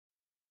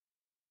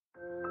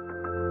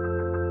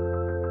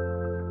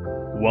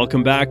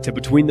Welcome back to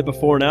Between the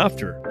Before and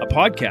After, a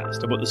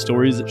podcast about the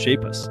stories that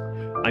shape us.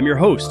 I'm your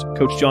host,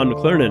 Coach John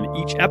McLaren, and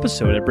each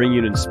episode I bring you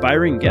an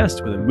inspiring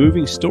guest with a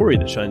moving story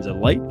that shines a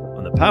light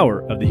on the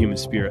power of the human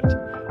spirit.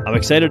 I'm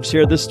excited to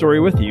share this story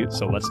with you,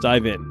 so let's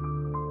dive in.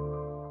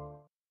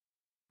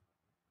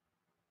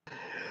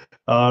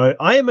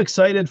 I am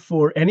excited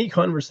for any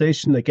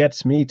conversation that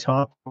gets me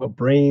talking about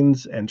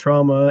brains and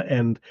trauma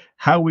and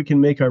how we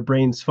can make our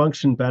brains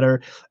function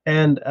better.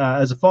 And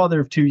as a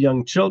father of two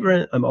young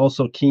children, I'm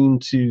also keen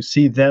to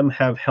see them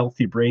have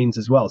healthy brains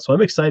as well. So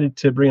I'm excited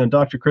to bring on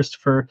Dr.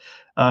 Christopher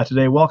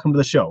today. Welcome to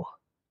the show.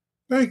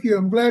 Thank you.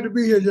 I'm glad to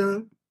be here,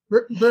 John.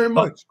 Very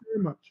much.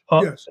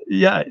 Yes.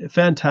 Yeah,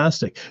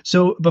 fantastic.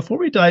 So before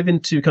we dive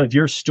into kind of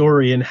your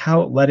story and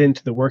how it led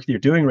into the work that you're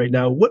doing right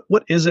now,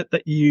 what is it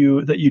that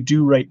you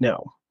do right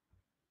now?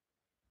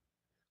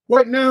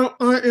 Right now,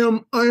 I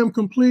am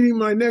completing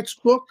my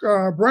next book,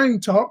 Brain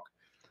Talk,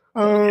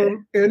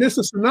 and it's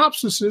a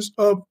synopsis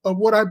of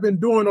what I've been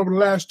doing over the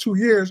last 2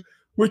 years,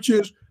 which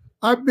is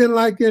I've been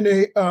like in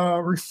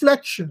a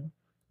reflection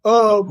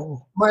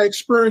of my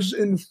experiences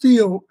in the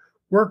field,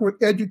 working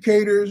with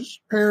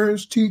educators,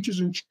 parents, teachers,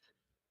 and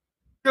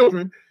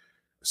children.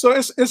 So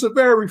it's a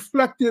very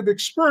reflective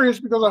experience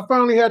because I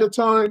finally had the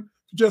time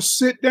to just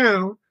sit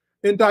down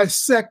and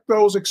dissect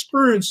those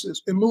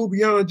experiences and move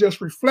beyond just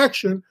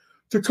reflection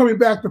to coming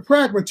back to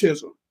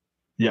pragmatism.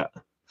 Yeah,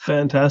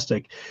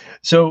 fantastic.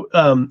 So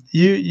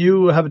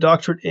you have a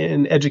doctorate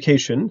in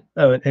education,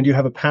 and you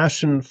have a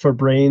passion for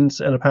brains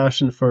and a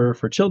passion for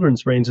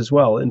children's brains as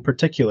well, in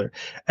particular.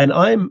 And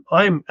I'm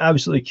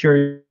absolutely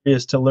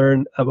curious to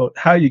learn about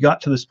how you got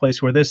to this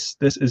place where this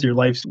is your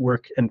life's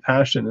work and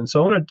passion. And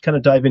so I want to kind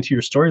of dive into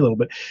your story a little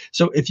bit.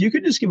 So if you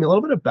could just give me a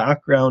little bit of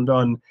background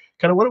on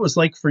kind of what it was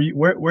like for you,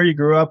 where you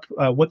grew up,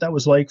 what that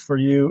was like for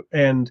you,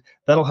 and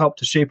that'll help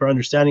to shape our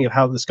understanding of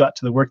how this got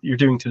to the work that you're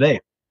doing today.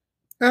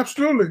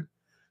 Absolutely.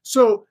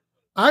 So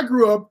I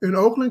grew up in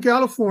Oakland,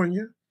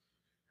 California,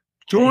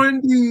 during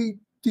the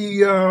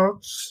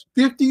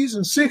 50s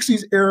and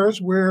 60s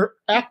eras where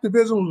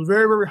activism was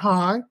very, very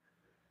high.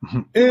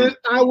 And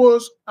I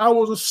was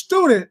a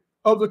student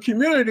of the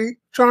community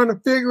trying to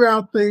figure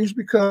out things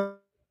because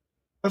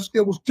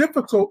it was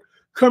difficult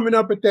coming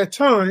up at that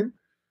time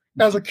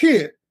as a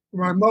kid.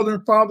 My mother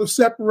and father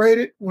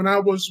separated when I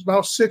was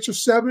about 6 or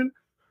 7.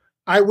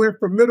 I went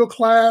from middle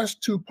class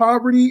to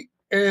poverty,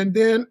 and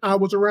then I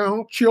was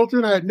around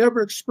children I had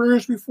never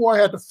experienced before.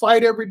 I had to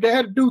fight every day. I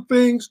had to do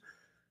things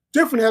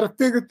different. I had to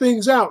figure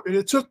things out, and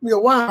it took me a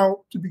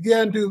while to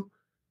begin to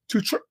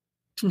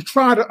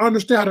try to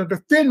understand how to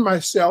defend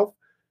myself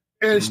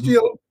and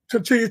still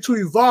continue to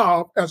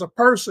evolve as a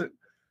person.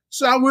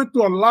 So I went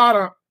through a lot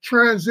of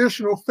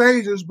transitional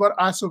phases, but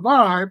I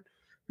survived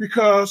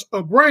because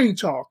of Brain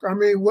Talk. I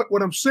mean,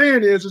 what I'm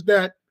saying is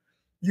that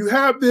you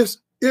have this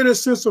inner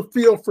sense of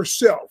feel for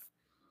self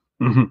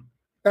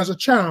as a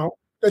child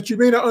that you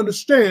may not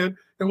understand.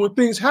 And when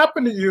things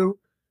happen to you,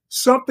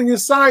 something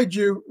inside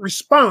you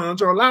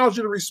responds or allows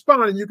you to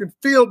respond, and you can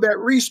feel that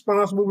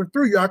response moving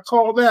through you. I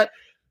call that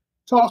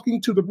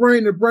talking to the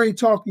brain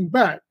talking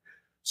back.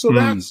 So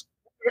that's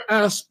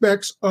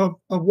aspects of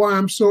why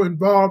I'm so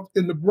involved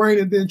in the brain.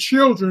 And then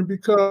children,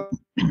 because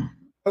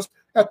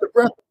at the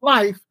breath of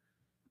life,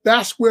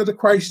 that's where the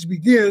crisis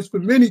begins for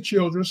many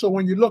children. So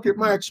when you look at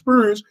my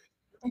experience,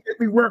 you get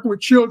me working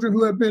with children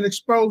who have been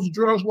exposed to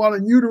drugs while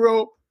in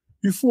utero,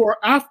 before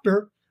or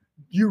after.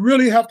 You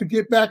really have to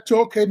get back to,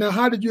 okay, now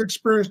how did you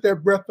experience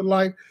that breath of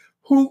life?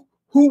 Who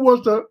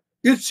was the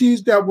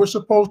entities that were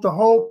supposed to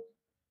hold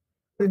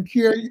and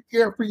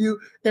care for you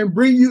and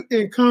bring you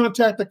in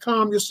contact to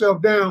calm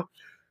yourself down?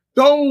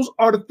 Those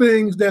are the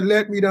things that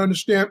led me to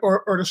understand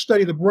or to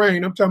study the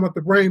brain. I'm talking about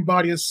the brain,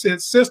 body, and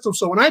sense system.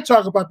 So when I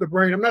talk about the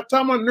brain, I'm not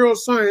talking about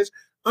neuroscience.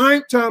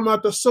 I'm talking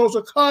about the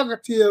social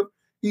cognitive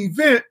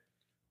event,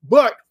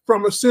 but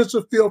from a sense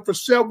of feel for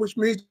self, which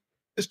means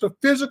it's the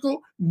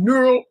physical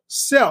neural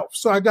self.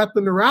 So I got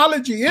the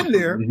neurology in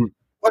there,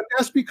 but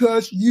that's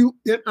because you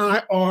and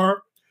I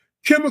are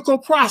chemical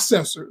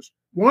processors.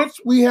 Once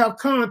we have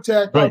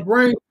contact, our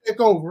brain take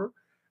over,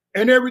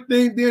 and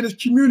everything then is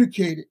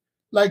communicated.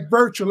 Like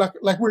virtual,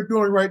 like we're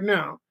doing right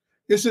now.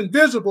 It's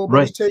invisible,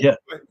 but it's taking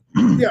place.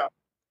 Yeah.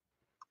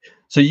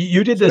 So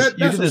you did this.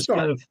 You did this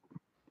kind of.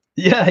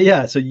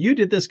 Yeah. So you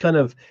did this kind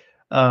of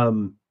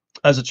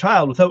as a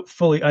child without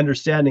fully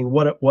understanding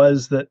what it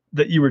was that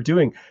you were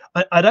doing.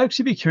 I'd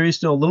actually be curious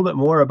to know a little bit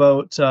more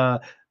about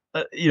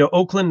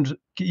Oakland.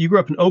 You grew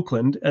up in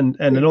Oakland, and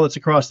I know it's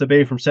across the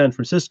bay from San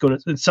Francisco.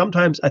 And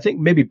sometimes I think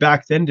maybe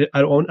back then,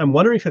 I'm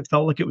wondering if it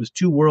felt like it was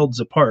two worlds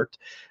apart.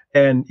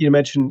 And you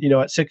mentioned,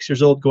 at 6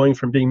 years old, going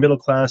from being middle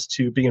class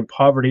to being in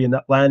poverty and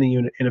that landing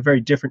you in a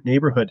very different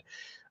neighborhood.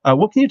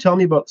 What can you tell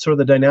me about sort of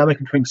the dynamic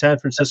between San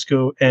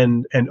Francisco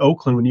and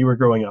Oakland when you were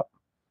growing up?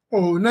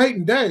 Oh, night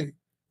and day.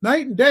 But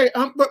you got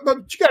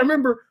to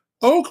remember,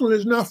 Oakland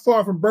is not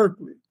far from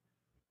Berkeley.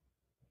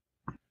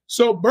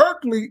 So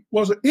Berkeley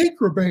was an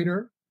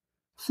incubator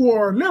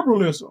for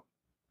liberalism.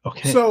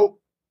 Okay. So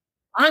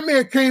I may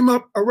have came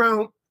up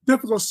around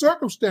difficult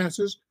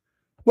circumstances,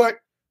 but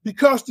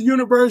because the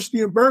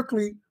university in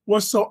Berkeley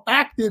was so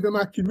active in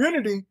my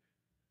community,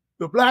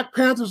 the Black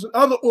Panthers and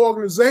other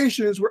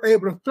organizations were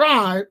able to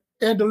thrive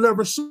and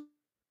deliver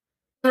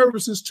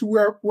services to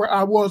where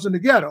I was in the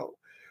ghetto.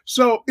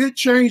 So it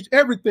changed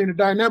everything, the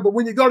dynamic. But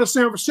when you go to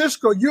San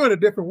Francisco, you're in a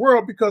different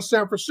world, because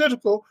San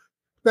Francisco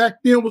back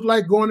then was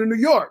like going to New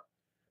York.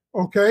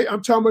 Okay,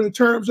 I'm talking about in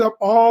terms of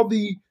all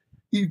the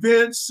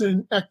events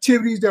and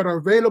activities that are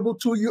available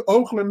to you.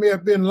 Oakland may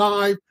have been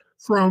live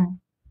from,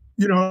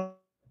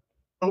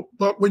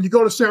 but when you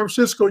go to San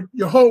Francisco,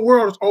 your whole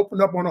world is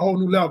opened up on a whole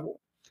new level.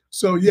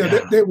 So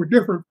yeah. They were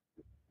different.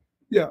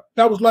 Yeah,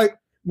 that was like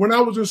when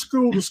I was in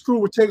school, the school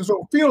would take us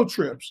on field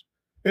trips,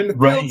 and the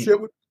field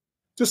trip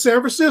to San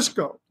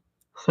Francisco.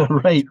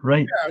 Right.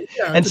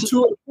 Yeah, and to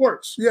tour the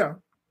ports. Yeah.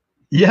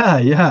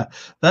 Yeah.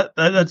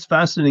 That's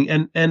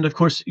fascinating. And of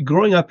course,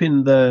 growing up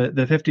in the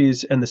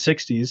 50s and the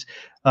 60s,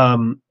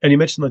 and you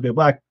mentioned like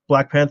the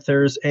Black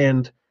Panthers,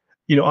 and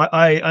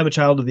I'm a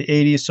child of the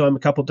 80s, so I'm a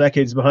couple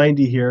decades behind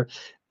you here.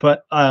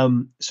 But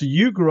so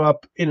you grew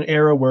up in an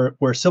era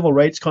where civil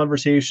rights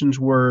conversations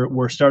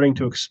were starting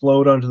to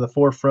explode onto the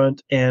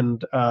forefront,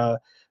 and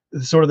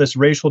sort of this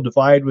racial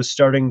divide was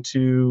starting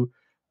to,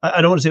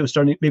 I don't want to say it was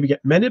starting to maybe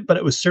get mended, but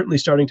it was certainly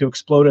starting to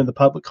explode in the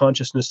public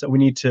consciousness that we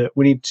need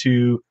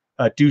to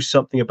do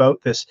something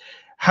about this.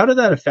 How did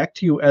that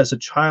affect you as a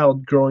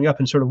child growing up,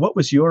 and sort of what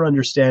was your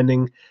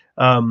understanding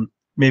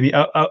maybe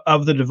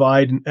of the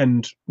divide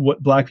and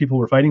what Black people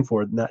were fighting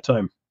for in that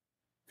time?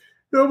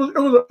 It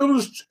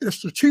was a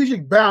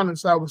strategic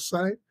balance, I would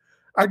say.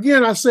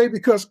 Again, I say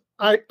because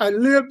I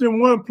lived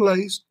in one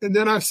place, and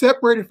then I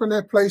separated from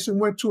that place and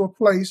went to a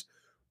place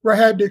where I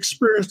had to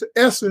experience the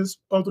essence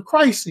of the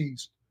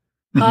crises,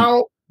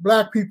 how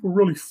Black people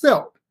really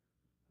felt.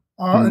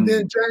 And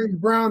then James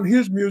Brown,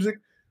 his music,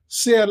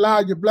 Say It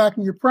Loud, You're Black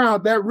and You're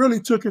Proud, that really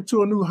took it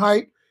to a new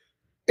height.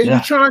 And you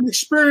try and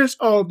experience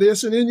all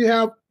this, and then you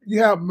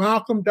have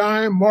Malcolm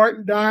dying,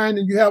 Martin dying,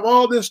 and you have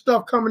all this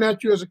stuff coming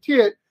at you as a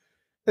kid.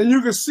 And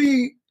you can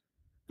see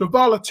the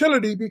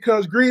volatility,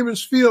 because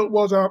Greenman's Field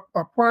was our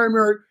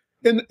primary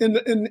in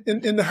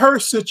the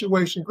Hearst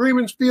situation.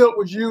 Greenman's Field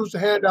was used to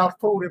hand out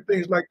food and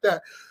things like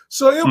that.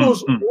 So it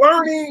was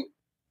learning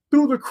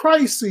through the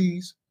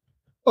crises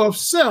of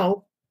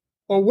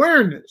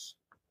self-awareness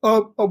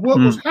of what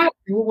was happening,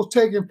 what was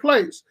taking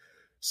place.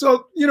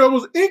 So, it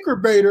was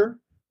incubator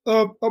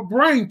of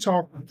brain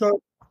talk.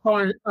 So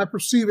how I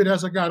perceive it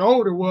as I got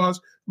older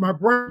was my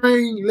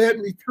brain led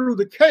me through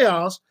the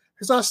chaos,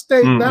 because I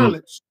stayed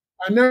balanced.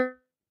 I never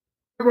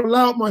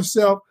allowed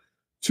myself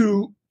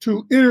to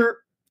enter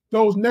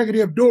those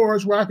negative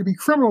doors where I could be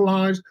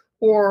criminalized,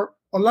 or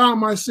allow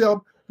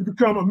myself to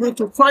become a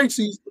mental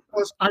crisis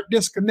because I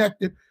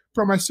disconnected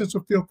from my sense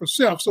of feel for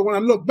self. So when I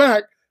look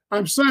back,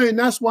 I'm saying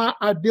that's why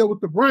I deal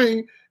with the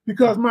brain,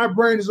 because my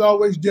brain has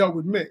always dealt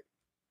with me.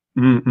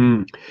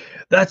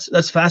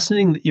 That's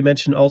fascinating that you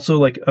mentioned also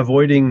like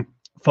avoiding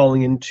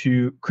falling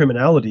into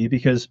criminality,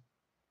 because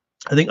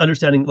I think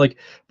understanding like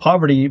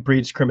poverty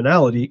breeds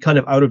criminality kind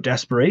of out of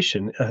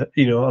desperation,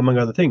 among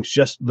other things,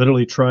 just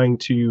literally trying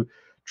to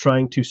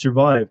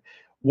survive.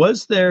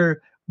 Was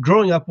there,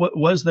 growing up,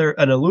 was there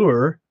an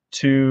allure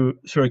to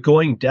sort of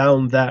going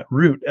down that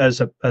route as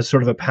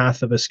sort of a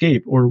path of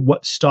escape, or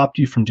what stopped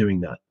you from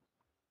doing that?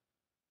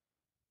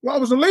 Well, I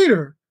was a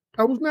leader.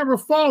 I was never a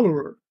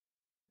follower.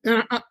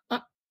 And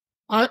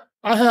I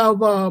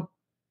have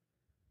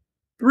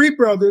three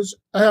brothers.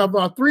 I have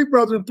 3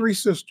 brothers and 3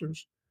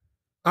 sisters.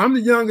 I'm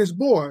the youngest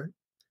boy.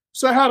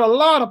 So I had a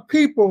lot of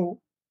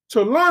people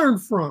to learn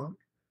from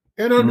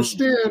and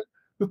understand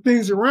the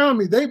things around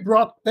me. They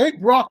brought the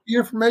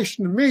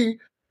information to me.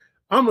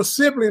 I'm a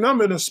sibling, I'm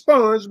in a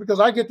sponge,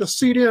 because I get to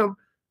see them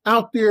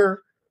out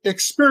there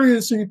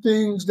experiencing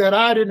things that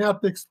I didn't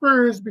have to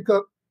experience,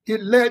 because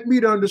it led me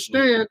to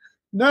understand,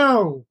 I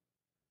don't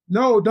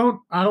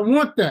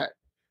want that.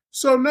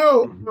 So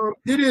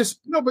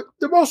but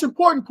the most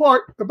important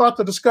part about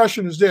the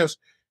discussion is this.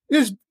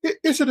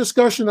 It's a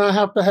discussion I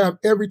have to have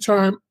every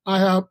time I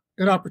have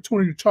an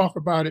opportunity to talk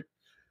about it.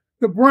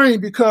 The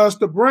brain, because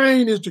the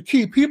brain is the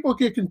key. People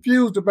get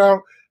confused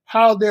about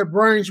how their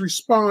brains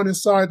respond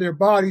inside their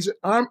bodies.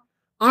 I'm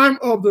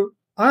of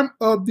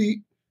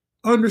the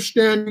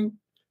understanding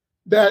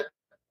that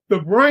the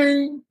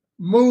brain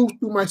moves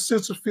through my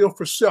sense of feel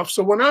for self.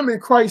 So when I'm in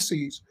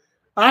crises,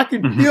 I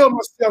can feel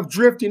myself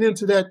drifting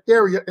into that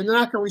area, and then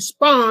I can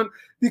respond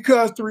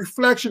because the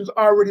reflection's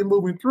already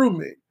moving through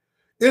me.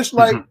 It's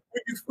like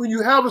when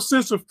you have a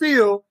sense of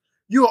feel,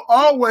 you're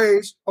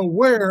always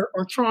aware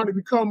or trying to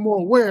become more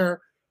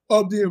aware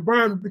of the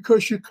environment,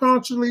 because you're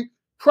constantly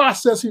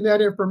processing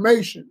that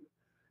information.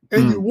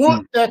 And you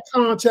want that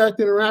contact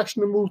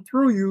interaction to move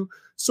through you,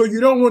 so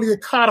you don't want to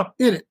get caught up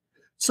in it.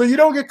 So you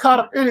don't get caught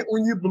up in it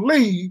when you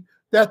believe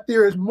that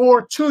there is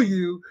more to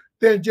you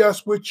than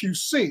just what you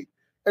see.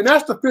 And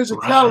that's the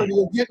physicality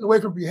of getting away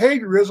from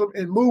behaviorism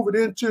and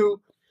moving into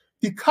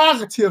the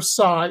cognitive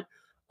side.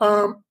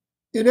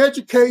 In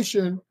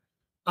education,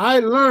 I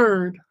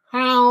learned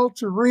how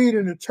to read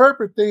and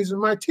interpret things. And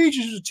my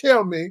teachers would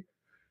tell me,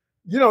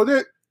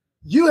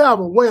 you have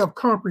a way of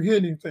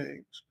comprehending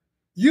things.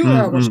 You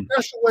have a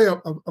special way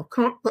of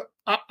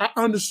I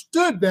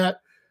understood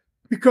that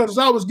because as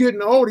I was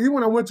getting older, even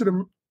when I went to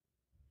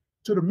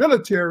the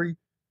military,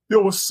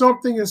 there was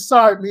something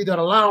inside me that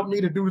allowed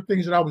me to do the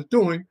things that I was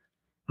doing.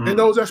 And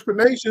those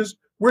explanations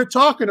we're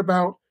talking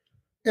about,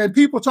 and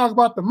people talk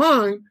about the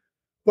mind,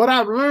 but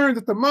I've learned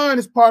that the mind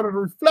is part of the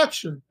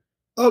reflection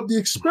of the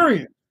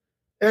experience.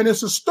 And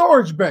it's a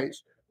storage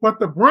base. But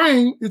the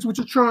brain is what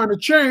you're trying to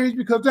change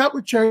because that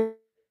would change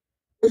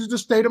the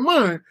state of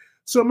mind.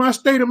 So my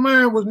state of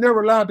mind was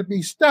never allowed to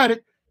be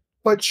static,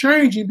 but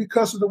changing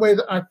because of the way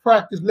that I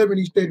practice living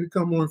each day to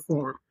become more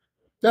informed.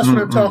 That's what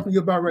I'm talking to you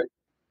about right now.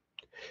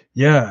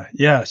 Yeah,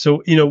 yeah.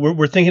 So,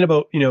 we're thinking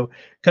about,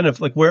 kind of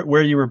like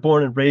where you were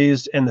born and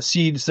raised and the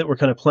seeds that were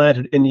kind of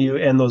planted in you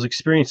and those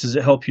experiences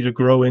that help you to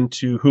grow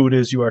into who it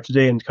is you are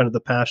today and kind of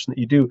the passion that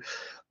you do.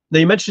 Now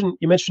you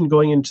mentioned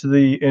going into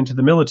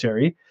the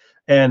military,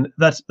 and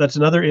that's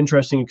another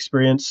interesting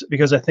experience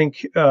because I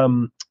think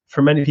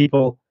for many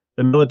people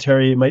the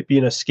military might be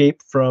an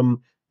escape from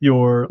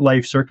your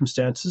life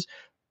circumstances.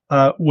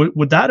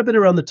 Would that have been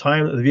around the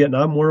time that the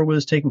Vietnam War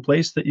was taking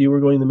place that you were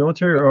going in the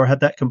military, or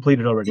had that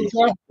completed already?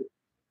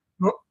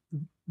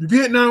 The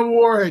Vietnam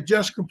War had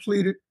just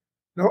completed.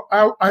 No,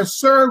 I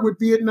served with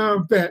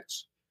Vietnam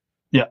vets.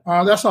 Yeah,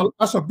 that's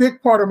a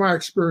big part of my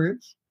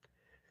experience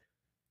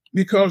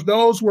because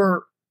those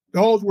were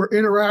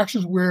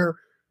interactions where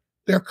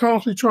they're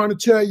constantly trying to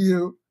tell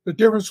you the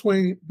difference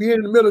between being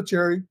in the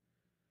military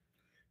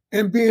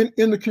and being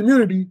in the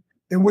community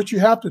and what you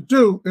have to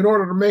do in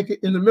order to make it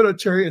in the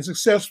military and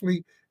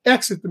successfully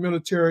exit the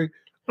military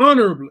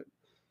honorably.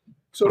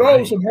 So those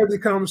were some heavy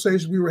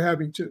conversations we were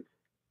having too.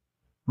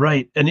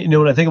 Right. And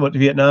when I think about the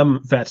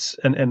Vietnam vets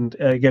and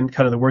again,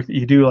 kind of the work that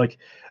you do, like,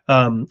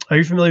 are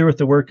you familiar with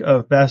the work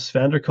of Bas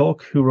van der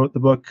Kolk, who wrote the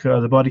book,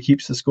 The Body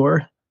Keeps the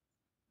Score?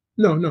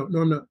 No, I'm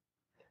not.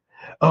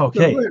 Oh,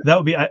 okay. No, that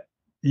would be, I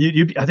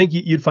think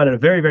you'd find it a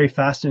very, very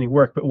fascinating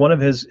work, but one of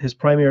his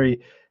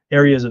primary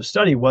areas of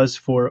study was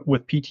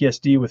with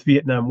PTSD with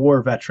Vietnam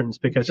War veterans,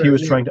 because he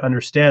was trying to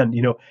understand,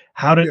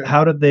 how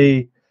did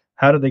they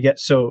get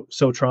so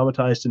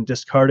traumatized and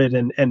discarded,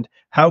 and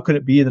how could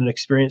it be that an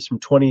experience from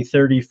 20,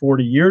 30,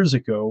 40 years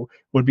ago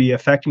would be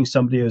affecting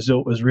somebody as though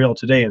it was real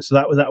today? And so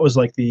that was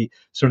like the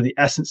sort of the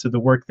essence of the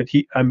work that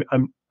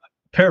I'm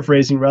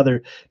paraphrasing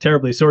rather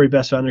terribly. Sorry,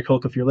 Bas van der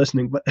Kolk, if you're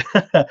listening, but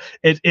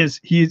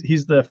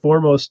he's the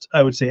foremost,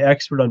 I would say,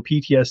 expert on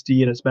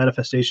PTSD and its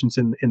manifestations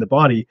in the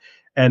body,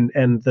 and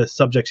the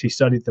subjects he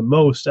studied the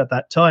most at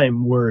that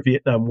time were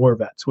Vietnam War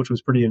vets, which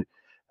was pretty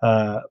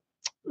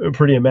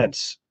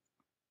immense.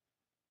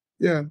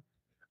 Yeah,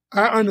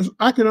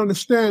 I can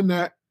understand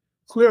that.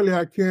 Clearly,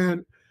 I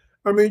can.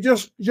 I mean,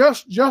 just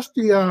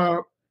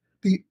the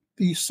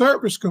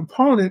service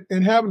component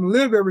and having to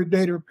live every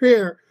day to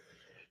prepare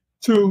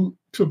to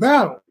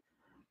battle,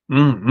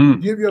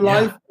 give your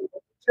life,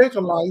 take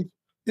a life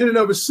in and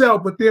of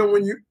itself. But then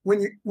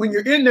when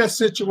you're in that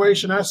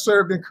situation, I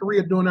served in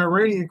Korea during the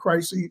Iranian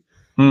crisis,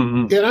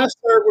 and I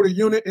served with a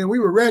unit, and we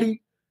were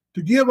ready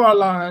to give our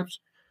lives.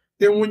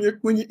 And when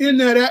you're in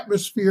that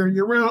atmosphere and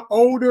you're around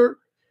older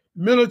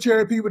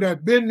military people that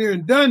have been there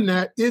and done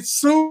that, it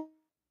soothes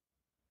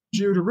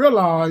you to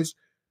realize,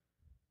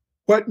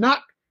 but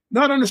not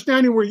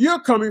understanding where you're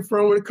coming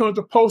from when it comes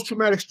to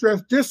post-traumatic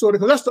stress disorder,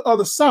 because that's the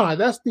other side.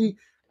 That's the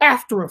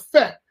after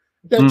effect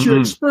that you're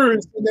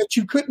experiencing that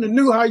you couldn't have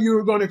knew how you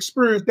were going to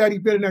experience that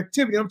event and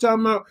activity. I'm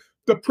talking about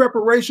the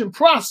preparation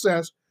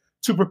process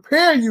to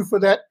prepare you for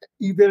that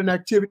event and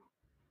activity.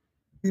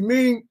 I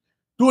mean,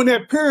 during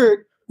that period,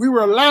 we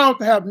were allowed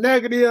to have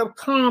negative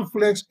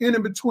conflicts in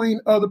and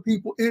between other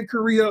people in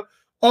Korea,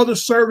 other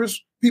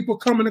service people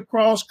coming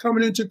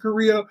into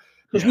Korea,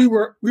 because we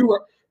were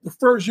the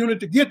first unit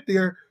to get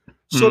there.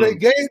 So they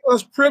gave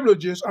us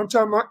privileges. I'm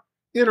talking about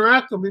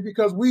interactively,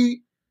 because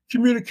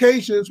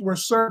communications were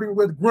serving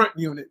with grunt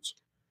units.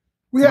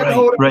 We had to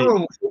hold our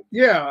own.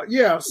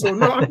 Yeah. So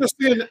no, I'm just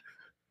saying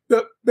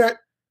that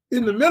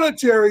in the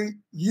military,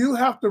 you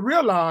have to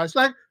realize,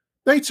 like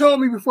they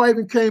told me before I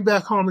even came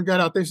back home and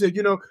got out, they said,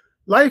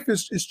 life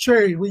is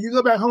changed. When you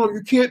go back home,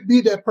 you can't be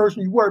that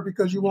person you were,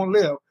 because you won't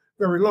live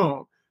very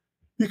long.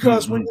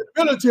 Because when you're in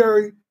the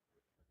military,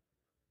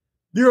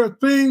 there are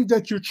things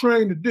that you're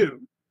trained to do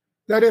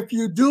that if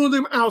you do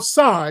them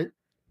outside,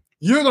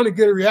 you're going to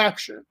get a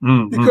reaction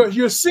because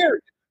you're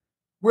serious.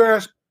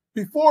 Whereas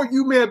before,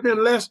 you may have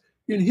been less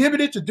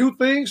inhibited to do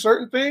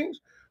certain things,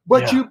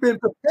 but you've been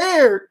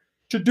prepared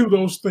to do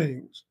those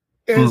things.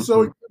 And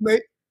so you may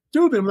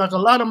do them. Like a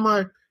lot of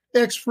my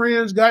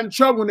ex-friends got in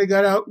trouble when they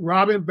got out,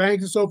 robbing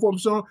banks and so forth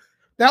and so on.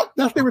 That's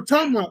what they were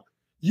talking about.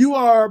 You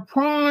are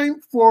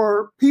primed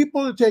for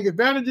people to take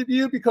advantage of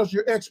you because of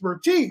your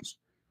expertise.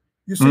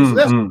 You see, so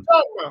that's what I'm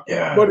talking about.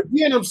 Yeah. But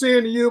again, I'm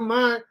saying to you,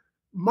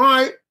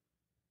 my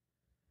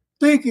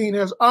thinking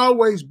has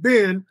always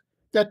been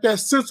that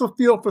sense of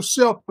feel for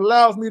self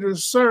allows me to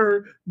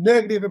discern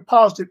negative and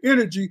positive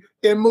energy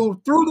and move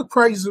through the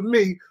crisis of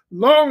me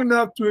long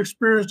enough to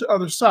experience the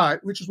other side,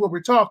 which is what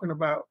we're talking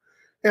about.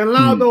 and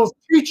allow those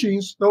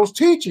teachings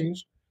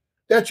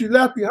that you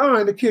left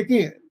behind to kick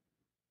in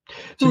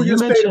So through you your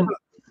state of mentioned,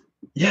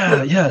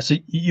 yeah. So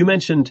you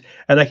mentioned,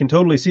 and I can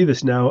totally see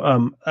this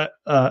now.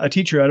 A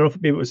teacher, I don't know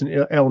if maybe it was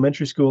in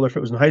elementary school or if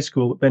it was in high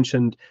school,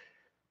 mentioned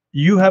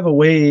you have a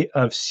way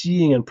of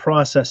seeing and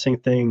processing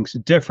things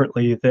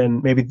differently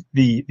than maybe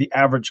the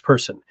average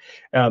person.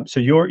 So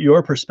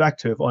your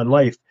perspective on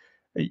life,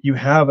 you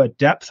have a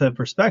depth of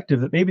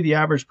perspective that maybe the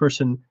average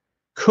person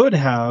could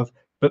have,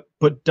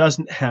 but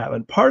doesn't have.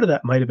 And part of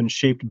that might have been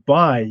shaped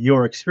by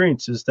your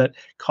experiences that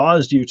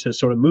caused you to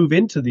sort of move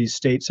into these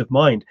states of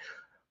mind.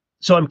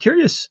 So I'm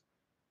curious,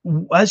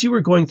 as you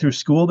were going through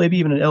school, maybe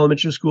even in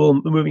elementary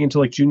school, moving into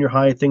like junior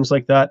high, things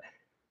like that,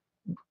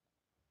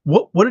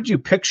 what did you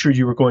picture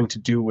you were going to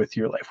do with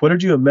your life? What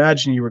did you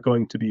imagine you were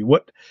going to be?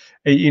 What,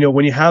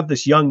 when you have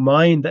this young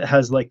mind that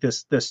has like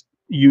this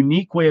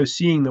unique way of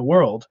seeing the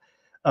world,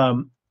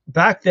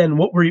 back then,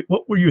 what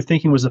were you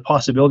thinking was a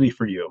possibility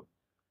for you?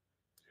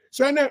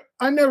 So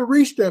I never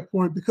reached that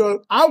point because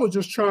I was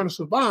just trying to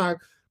survive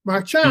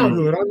my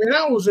childhood. I mean,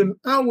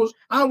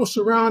 I was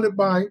surrounded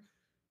by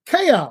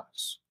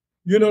chaos.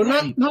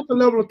 Right. Not the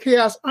level of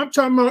chaos. I'm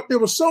talking about there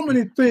were so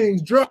many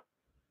things, drugs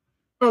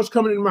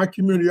coming into my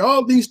community.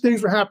 All these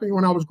things were happening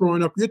when I was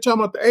growing up. You're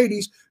talking about the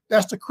 80s,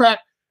 that's the crack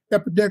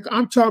epidemic.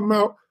 I'm talking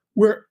about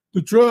where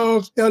the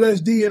drugs,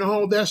 LSD, and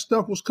all that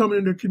stuff was coming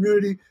into the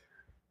community.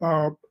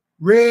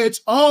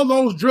 Reds, all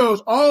those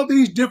drugs, all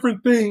these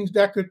different things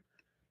that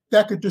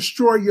could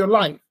destroy your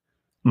life.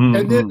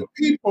 And then the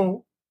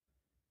people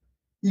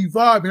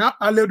evolving.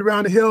 I lived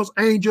around the Hills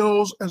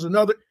Angels as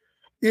another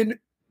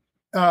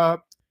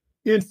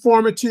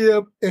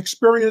informative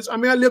experience. I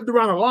mean, I lived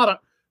around a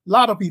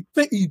lot of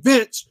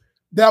events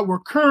that were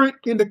current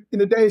in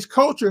the day's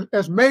culture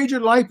as major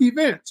life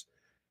events,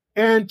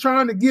 and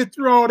trying to get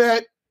through all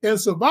that and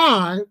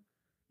survive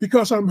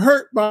because I'm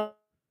hurt by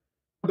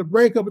the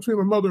breakup between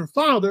my mother and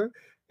father,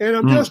 and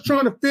I'm just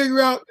trying to figure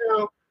out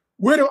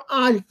where do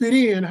I fit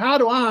in? How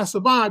do I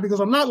survive? Because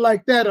I'm not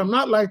like that. I'm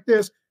not like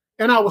this.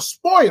 And I was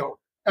spoiled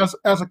as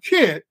a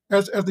kid,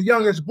 as the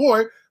youngest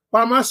boy,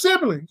 by my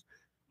siblings.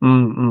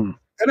 And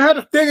I had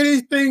to figure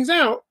these things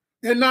out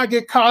and not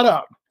get caught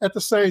up at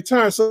the same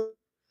time. So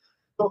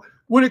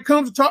when it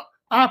comes to talk,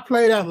 I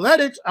played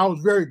athletics. I was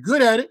very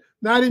good at it.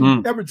 Now, I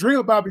didn't ever dream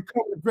about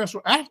becoming a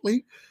professional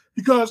athlete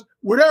because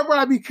whatever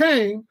I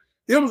became,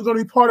 it was going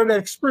to be part of that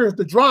experience,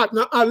 the drive.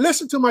 Now, I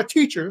listened to my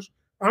teachers.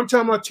 I'm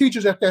talking about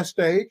teachers at that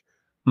stage.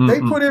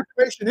 They put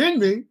information in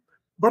me,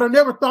 but I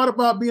never thought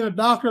about being a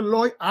doctor and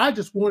lawyer. I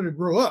just wanted to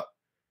grow up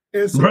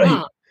and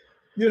survive.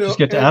 Right. Just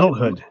get to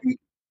adulthood.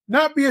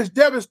 Not be as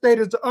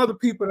devastated as the other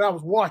people that I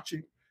was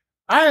watching.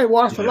 I had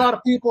watched a lot of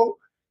people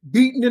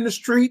beaten in the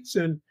streets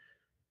and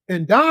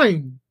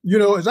dying,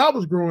 as I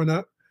was growing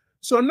up.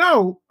 So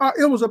no,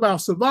 it was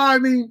about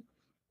surviving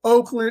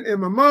Oakland. And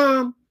my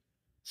mom,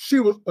 she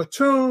was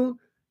attuned.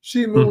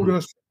 She moved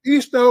us to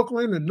East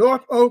Oakland and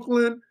North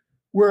Oakland,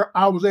 where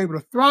I was able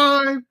to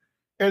thrive.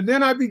 And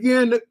then I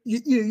began to,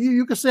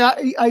 you could say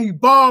I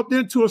evolved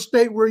into a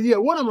state where,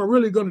 what am I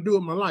really going to do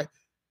with my life?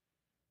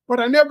 But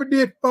I never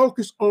did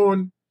focus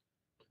on,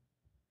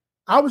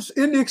 I was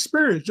in the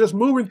experience, just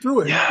moving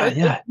through it,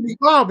 and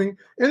evolving.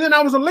 And then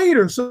I was a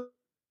leader. So,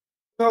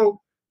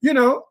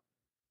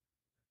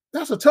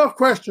 that's a tough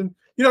question.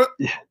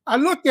 I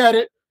look at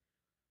it,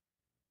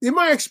 in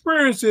my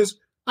experiences,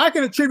 I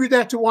can attribute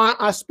that to why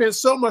I spent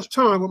so much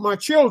time with my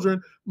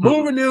children,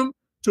 moving them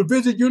to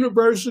visit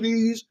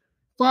universities,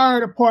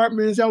 fire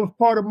departments. That was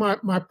part of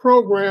my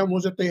program,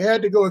 was that they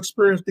had to go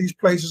experience these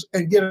places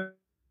and get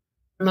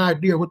an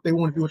idea of what they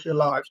want to do with their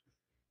lives.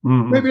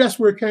 Maybe that's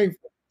where it came from.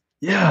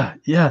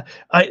 Yeah.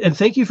 And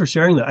thank you for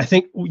sharing that. I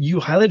think you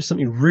highlighted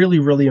something really,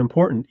 really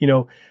important.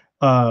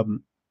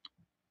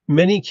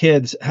 Many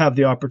kids have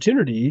the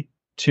opportunity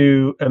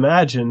to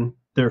imagine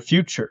their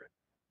future.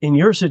 In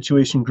your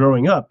situation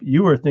growing up,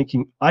 you were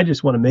thinking, I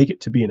just want to make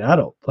it to be an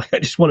adult. Like, I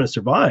just want to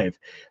survive.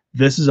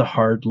 This is a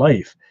hard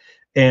life.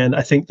 And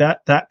I think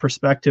that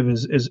perspective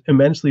is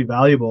immensely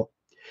valuable.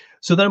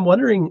 So then I'm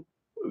wondering,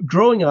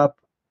 growing up,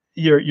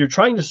 you're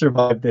trying to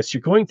survive this.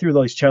 You're going through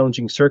those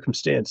challenging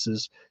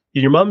circumstances.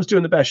 Your mom's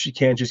doing the best she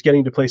can. She's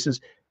getting to places.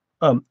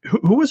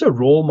 Who was a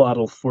role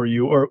model for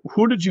you, or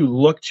who did you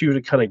look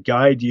to kind of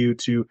guide you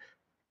to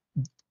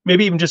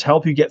maybe even just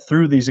help you get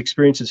through these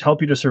experiences,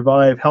 help you to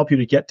survive, help you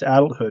to get to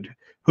adulthood?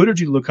 Who did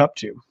you look up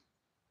to?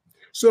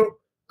 So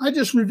I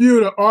just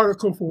reviewed an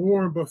article for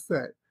Warren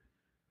Buffett.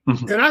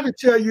 And I can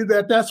tell you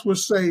that that's what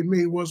saved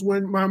me, was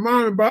when my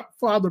mom and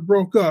father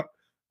broke up,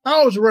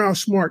 I was around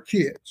smart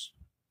kids.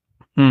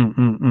 I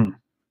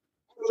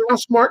was around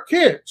smart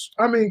kids.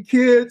 I mean,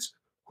 kids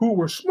who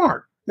were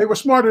smart. They were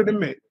smarter than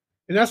me.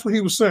 And that's what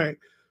he was saying.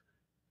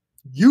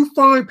 You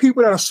find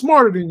people that are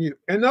smarter than you.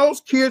 And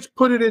those kids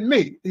put it in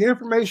me, the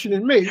information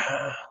in me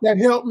that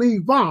helped me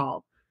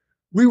evolve.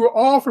 We were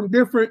all from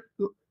different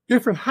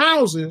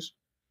houses,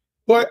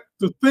 but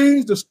the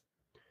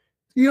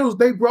skills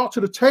they brought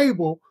to the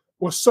table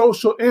were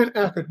social and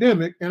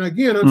academic. And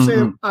again, I'm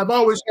saying I've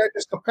always had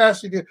this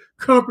capacity to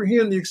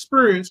comprehend the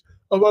experience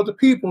of other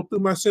people through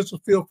my sense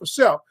of feel for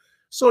self.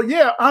 So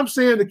yeah, I'm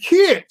saying the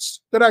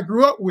kids that I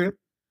grew up with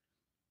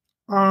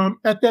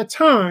at that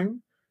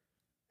time,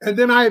 and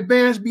then I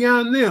advanced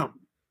beyond them,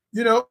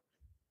 you know.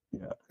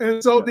 Yeah.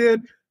 And so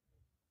then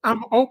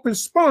I'm open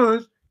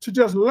sponge to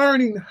just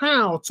learning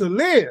how to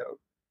live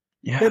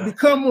and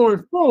become more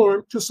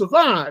informed to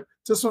survive.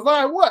 To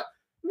survive what?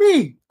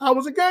 Me. I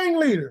was a gang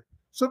leader.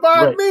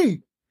 Survive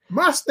me.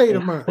 My state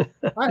of mind.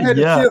 I had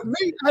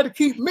to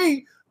keep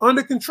me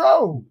under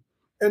control.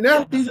 And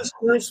that's these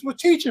experiences were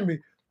teaching me.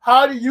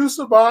 How do you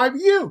survive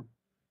you?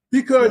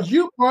 Because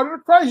you part of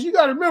the crisis. You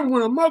got to remember,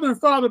 when a mother and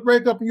father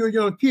break up and you're a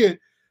young kid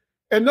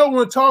and no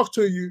one talks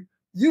to you,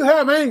 you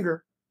have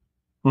anger.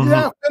 You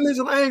have feelings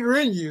of anger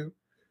in you.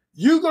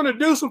 You're going to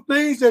do some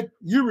things that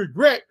you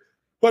regret.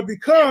 But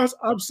because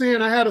I'm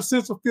saying I had a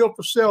sense of feel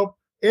for self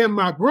in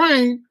my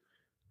brain,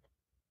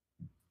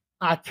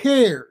 I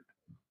cared.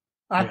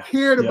 I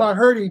cared about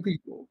hurting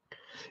people.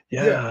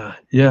 Yeah.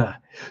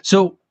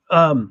 So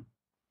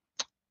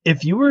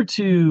if you were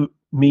to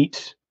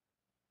meet,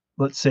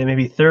 let's say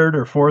maybe 3rd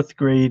or 4th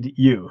grade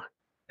you,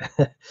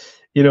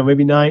 you know,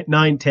 maybe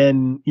 9,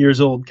 10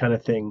 years old kind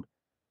of thing,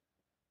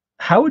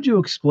 how would you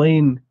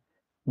explain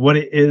what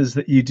it is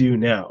that you do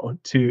now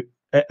to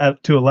a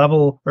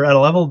level, or at a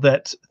level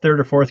that 3rd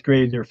or 4th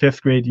grade or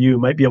 5th grade you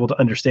might be able to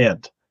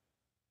understand?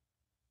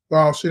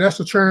 Wow, see, that's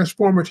a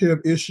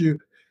transformative issue.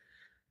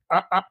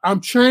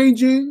 I'm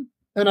changing,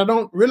 and I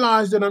don't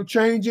realize that I'm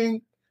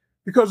changing,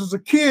 because as a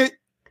kid,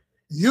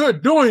 you're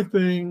doing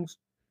things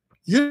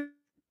you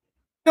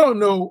don't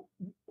know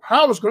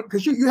how it's going,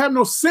 because you have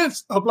no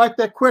sense of, like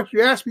that question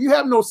you asked me, you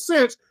have no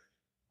sense.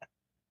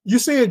 You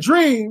say a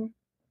dream,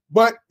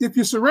 but if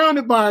you're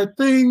surrounded by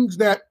things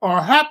that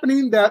are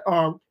happening that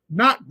are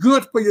not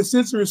good for your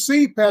sensory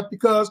receive path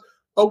because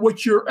of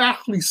what you're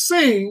actually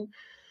seeing,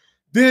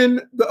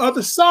 then the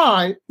other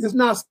side is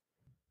not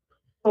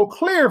so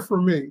clear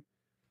for me.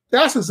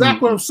 That's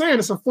exactly what I'm saying.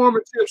 It's a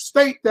formative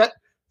state that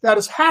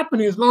is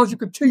happening as long as you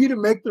continue to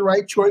make the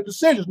right choice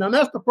decisions. Now,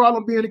 that's the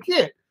problem being a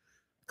kid,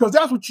 because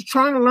that's what you're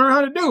trying to learn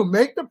how to do.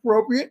 Make the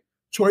appropriate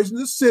choices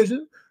and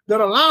decisions that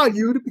allow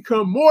you to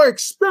become more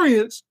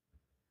experienced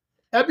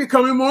at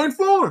becoming more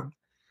informed.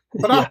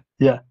 But I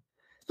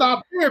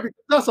stop there,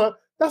 because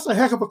that's a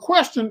heck of a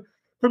question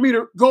for me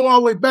to go all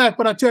the way back.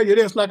 But I tell you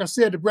this, like I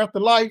said, the breath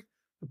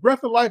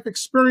of life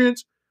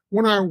experience.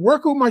 When I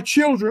work with my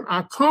children,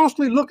 I'm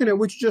constantly looking at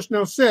what you just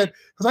now said,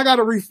 because I got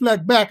to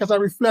reflect back. As I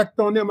reflect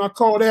on them, I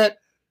call that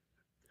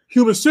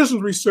human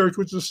systems research,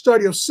 which is a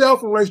study of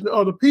self in relation to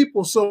other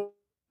people. So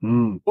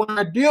when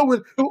I deal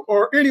with you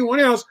or anyone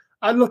else,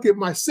 I look at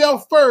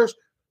myself first,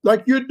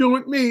 like you're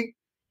doing with me,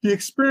 the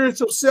experience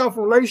of self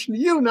in relation to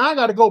you. Now I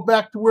got to go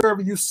back to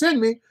wherever you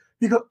send me,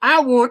 because I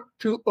want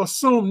to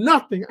assume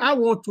nothing. I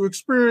want to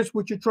experience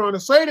what you're trying to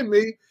say to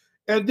me,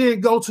 and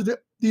then go to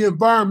the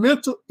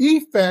environmental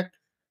effect.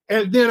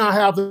 And then I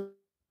have the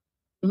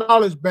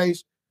knowledge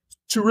base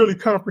to really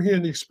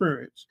comprehend the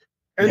experience.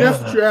 And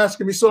that's what you're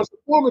asking me. So it's a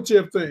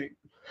formative thing.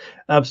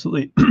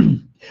 Absolutely.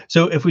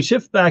 So if we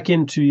shift back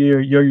into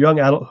your young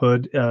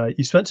adulthood,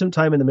 you spent some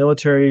time in the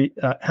military.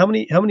 How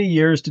many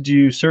years did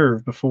you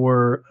serve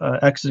before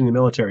exiting the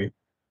military?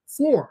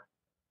 4.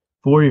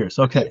 4 years.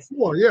 Okay.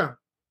 4, yeah.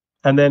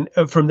 And then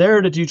from there,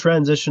 did you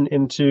transition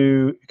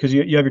into, because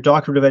you have your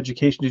doctorate of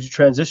education, did you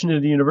transition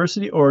into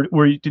university, or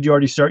did you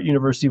already start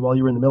university while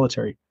you were in the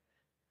military?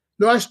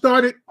 No, I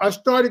started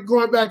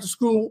going back to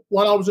school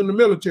while I was in the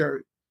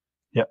military.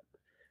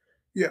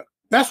 Yeah.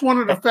 That's one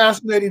of the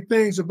fascinating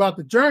things about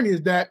the journey,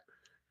 is that,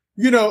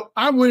 you know,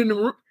 I went in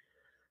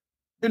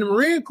the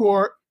Marine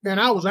Corps, and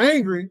I was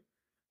angry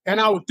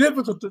and I was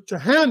difficult to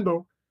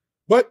handle.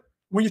 But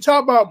when you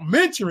talk about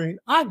mentoring,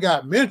 I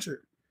got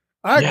mentored.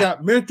 I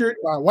got mentored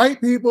by white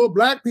people,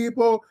 black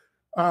people,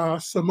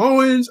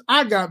 Samoans.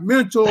 I got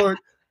mentored,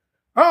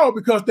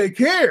 because they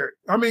cared.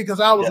 I mean,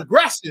 because I was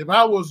aggressive.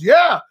 I was,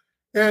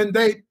 and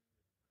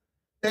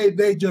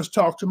they just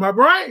talked to my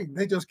brain.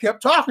 They just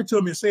kept talking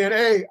to me, saying,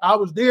 hey, I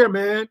was there,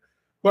 man.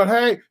 But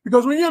hey,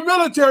 because when you're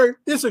military,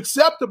 it's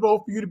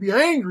acceptable for you to be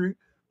angry,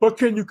 but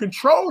can you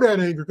control that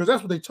anger? Because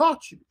that's what they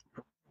taught you.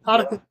 How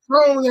to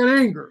control that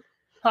anger,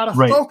 how to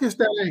focus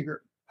that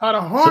anger, how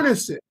to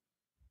harness it.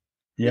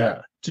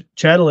 To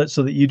channel it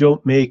so that you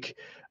don't make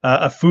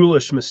a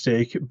foolish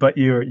mistake, but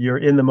you're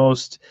in the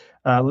most,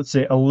 let's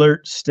say,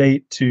 alert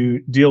state to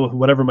deal with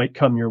whatever might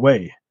come your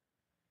way.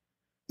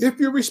 If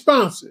you're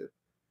responsive.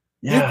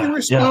 If you're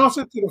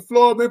responsive to the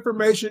flow of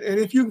information, and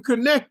if you can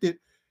connect it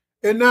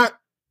and not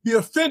be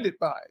offended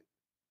by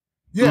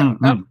it.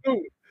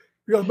 Absolutely.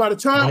 Because by the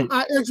time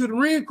I exited the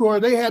Marine Corps,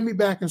 they had me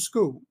back in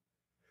school.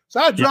 So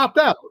I dropped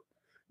out.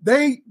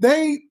 They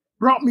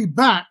brought me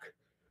back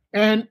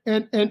and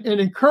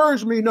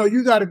encouraged me, no,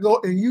 you got to go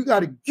and you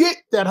got to get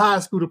that high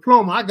school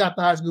diploma. I got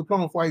the high school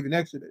diploma before I even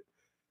exited.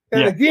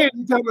 And again,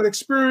 you're talking about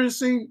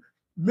experiencing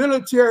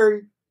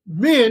military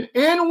men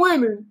and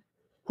women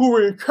who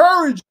were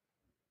encouraging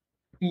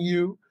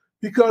you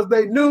because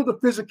they knew the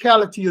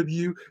physicality of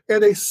you,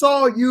 and they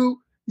saw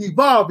you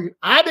evolving.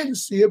 I didn't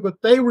see it,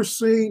 but they were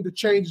seeing the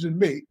changes in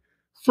me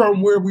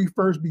from where we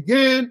first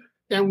began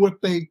and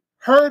what they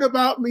heard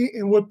about me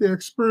and what they're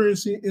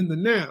experiencing in the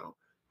now.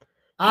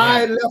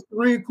 I left the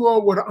Marine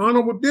Corps with an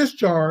honorable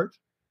discharge,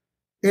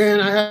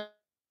 and I have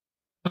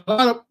a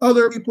lot of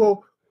other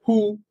people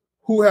who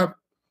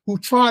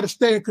try to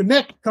stay in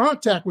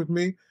contact with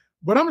me.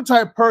 But I'm the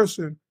type of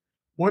person,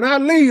 when I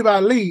leave, I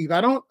leave.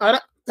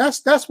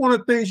 That's one of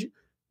the things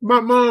my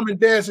mom and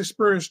dad's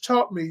experience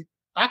taught me.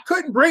 I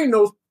couldn't bring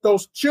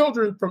those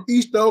children from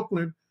East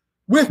Oakland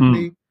with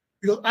me,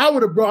 because I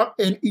would have brought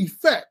an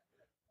effect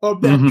of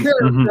that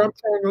character I'm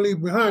trying to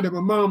leave behind. And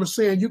my mom was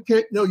saying, you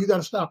can't, no, you got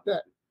to stop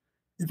that.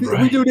 If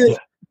we do this,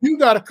 you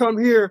got to come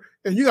here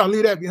and you got to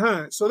leave that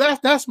behind. So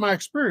that's my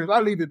experience. I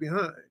leave it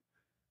behind.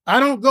 I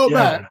don't go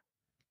back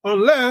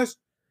unless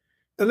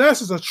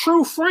it's a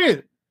true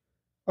friend,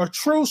 a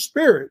true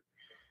spirit.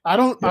 I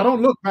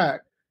don't look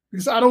back,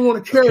 because I don't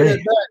want to carry that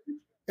back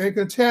and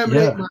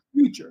contaminate my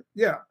future.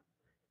 Yeah.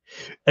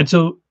 And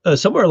so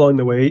somewhere along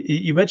the way,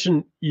 you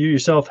mentioned you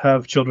yourself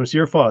have children, so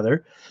you're a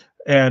father.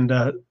 And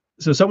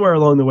so somewhere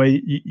along the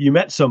way, you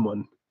met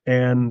someone,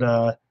 and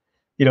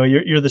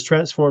you're this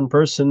transformed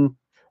person.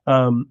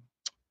 Who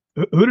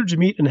did you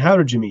meet, and how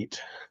did you meet?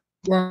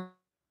 Well,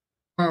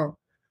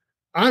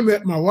 I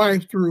met my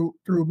wife through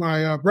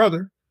my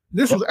brother.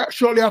 This was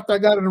shortly after I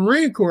got in the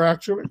Marine Corps,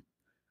 actually.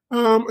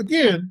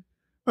 Again,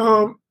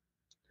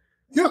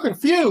 you're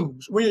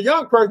confused. When you're a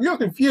young person, you're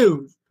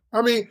confused.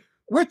 I mean,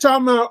 we're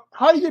talking about,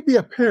 how do you be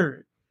a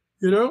parent?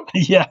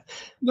 Yeah.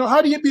 No,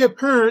 how do you be a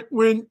parent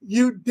when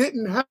you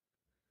didn't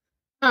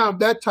have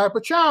that type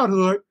of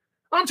childhood?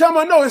 I'm talking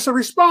about, no, it's a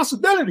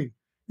responsibility,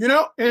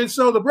 And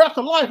so the breath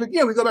of life,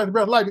 again, we go back to the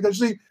breath of life, because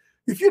see,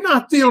 if you're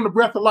not feeling the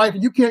breath of life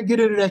and you can't get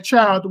into that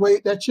child the way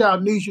that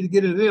child needs you to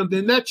get into them,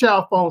 then that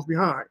child falls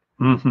behind.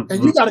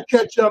 And you got to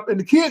catch up, and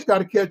the kids got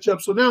to catch up.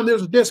 So now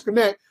there's a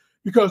disconnect,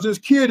 because this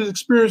kid is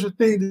experiencing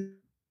things that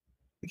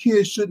the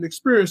kids shouldn't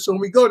experience. So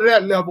when we go to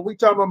that level, we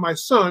talk about my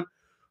son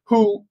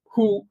who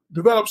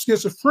developed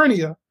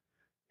schizophrenia.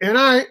 And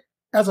I,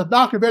 as a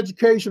doctor of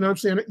education, I'm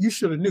saying, you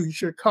should have knew, you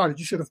should have caught it,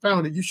 you should have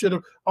found it, you should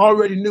have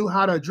already knew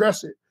how to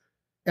address it.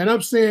 And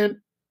I'm saying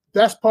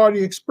that's part of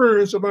the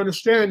experience of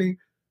understanding.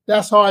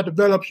 That's how I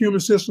developed human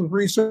systems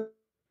research,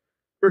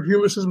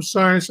 human system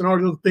science, and all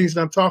the other things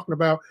that I'm talking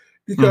about,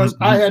 because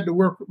I had to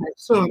work with my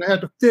son. I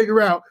had to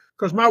figure out,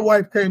 because my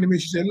wife came to me,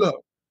 she said,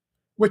 look,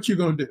 what you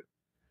gonna do?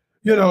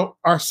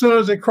 Our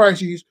son's in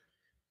crises,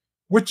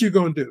 what you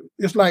gonna do?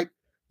 It's like,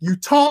 you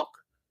talk,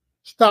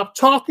 stop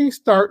talking,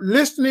 start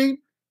listening,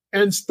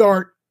 and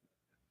start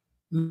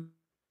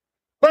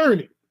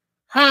learning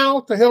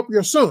how to help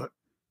your son.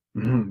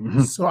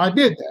 So I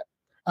did that.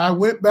 I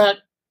went back,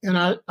 and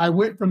I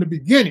went from the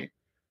beginning.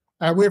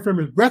 I went from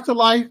his breath of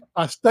life.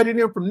 I studied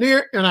him from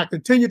there, and I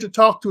continued to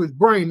talk to his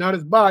brain, not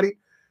his body,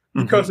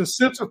 because his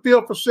sense of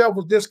feel for self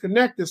was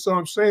disconnected. So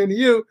I'm saying to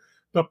you,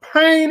 the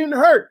pain and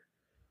hurt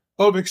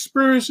of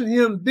experiencing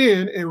him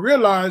then and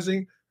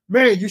realizing,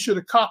 man, you should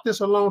have caught this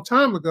a long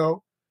time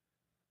ago,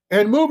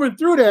 and moving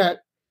through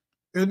that,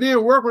 and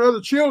then working with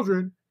other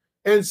children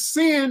and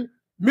seeing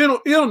mental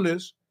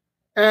illness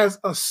as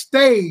a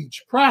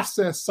stage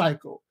process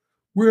cycle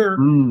where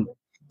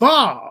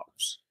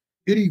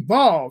it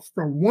evolves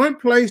from one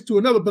place to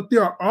another, but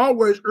there are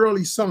always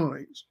early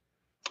signs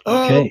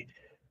of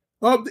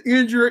the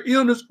injury,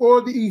 illness,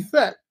 or the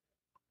effect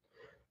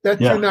that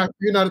you're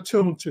not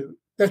attuned to,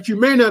 that you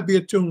may not be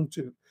attuned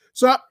to.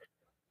 So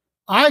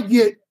I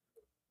get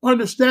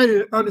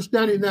understanding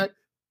that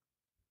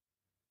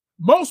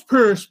most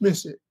parents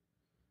miss it,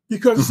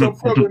 because it's so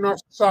prevalent in our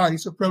society,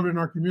 so prevalent in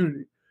our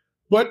community.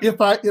 But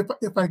if I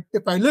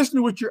listen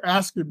to what you're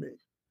asking me,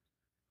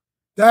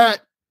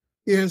 that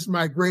is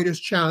my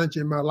greatest challenge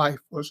in my life,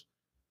 was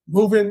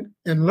moving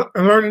and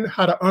learning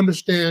how to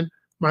understand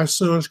my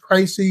son's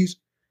crises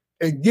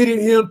and getting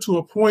him to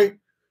a point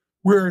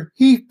where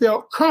he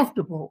felt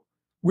comfortable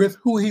with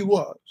who he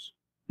was.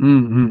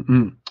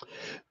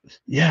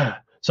 Yeah.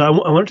 So I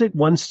want to take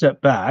one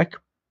step back,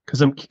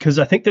 because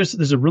I think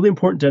there's a really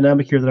important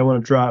dynamic here that I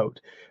want to draw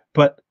out.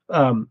 But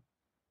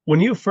when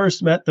you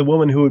first met the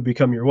woman who would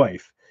become your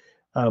wife,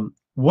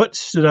 what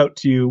stood out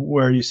to you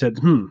where you said,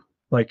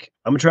 like,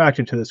 I'm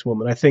attracted to this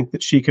woman, I think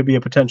that she could be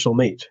a potential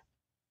mate?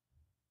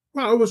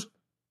 Well, it was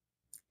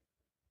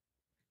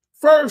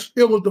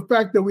the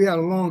fact that we had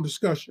a long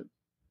discussion.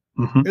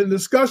 And the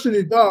discussion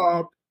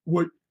evolved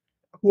with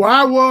who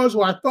I was,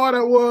 who I thought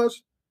I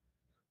was,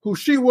 who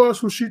she was,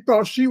 who she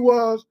thought she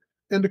was,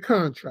 and the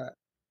contract.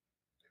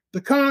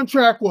 The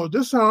contract was,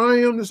 this is how I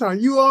am, this is how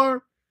you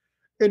are.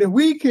 And if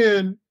we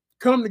can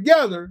come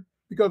together,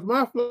 because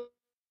my philosophy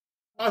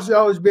has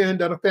always been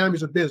that a family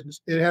is a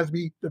business. It has to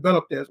be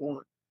developed as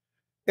one.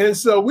 And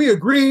so we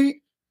agreed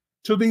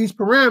to these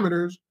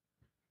parameters,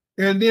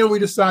 and then we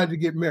decided to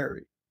get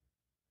married.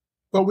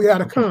 But we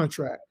had a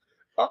contract,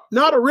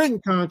 not a written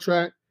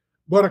contract,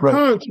 but a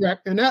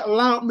contract. And that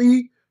allowed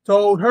me to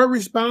hold her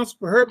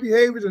responsible for her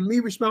behaviors and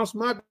me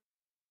responsible for my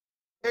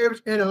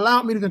behaviors, and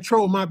allowed me to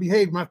control my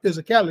behavior, my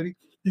physicality,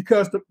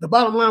 because the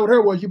bottom line with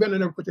her was, you better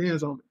never put your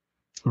hands on me.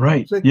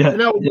 Right. See? Yeah.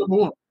 And that was number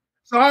one.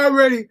 So I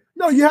already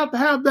know you have to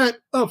have that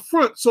up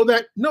front, so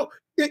that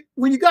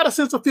when you got a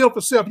sense of feel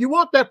for self, you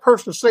want that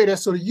person to say that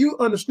so that you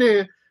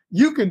understand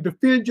you can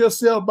defend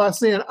yourself by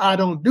saying, I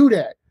don't do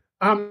that.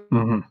 I'm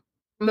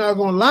not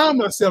going to allow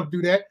myself to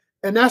do that.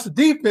 And that's a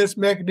defense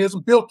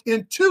mechanism built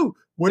into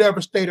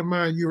whatever state of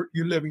mind you're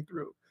living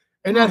through.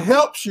 And that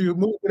helps you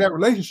move to that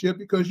relationship,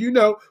 because you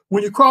know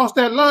when you cross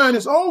that line,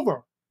 it's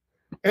over.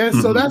 And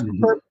so that's the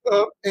purpose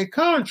of a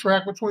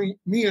contract between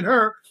me and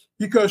her,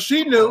 because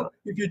she knew,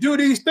 if you do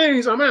these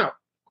things, I'm out.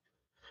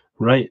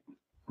 Right.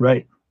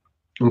 Right.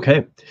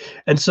 Okay.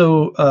 And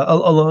so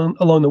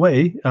along the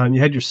way, you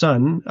had your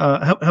son.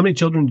 How many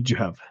children did you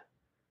have?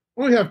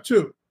 We only have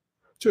two.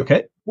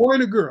 Okay. Boy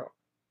and a girl.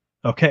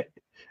 Okay.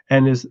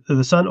 And is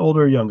the son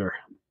older or younger?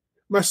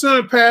 My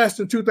son passed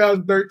in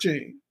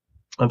 2013.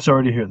 I'm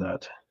sorry to hear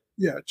that.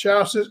 Yeah,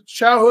 childhood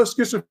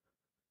schizophrenia,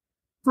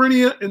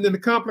 and then the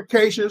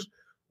complications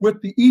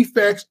with the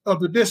effects of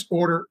the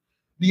disorder,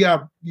 the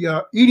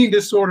eating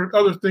disorder, and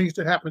other things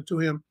that happened to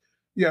him.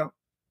 Yeah,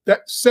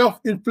 that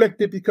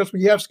self-inflicted, because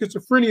when you have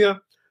schizophrenia,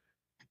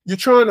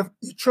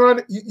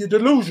 you're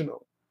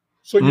delusional.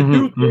 So you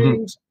do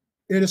things,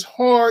 and it's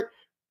hard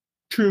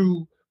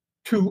to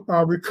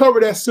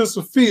recover that sense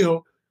of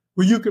feel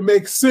where you can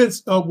make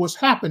sense of what's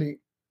happening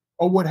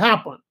or what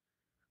happened.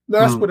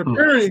 That's where the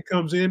parenting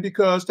comes in,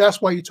 because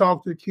that's why you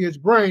talk to the kid's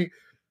brain.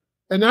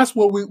 And that's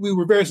what we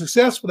were very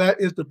successful at,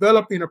 is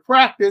developing a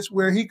practice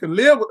where he could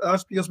live with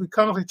us, because we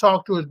constantly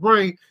talk to his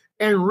brain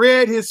and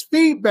read his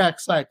feedback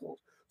cycles.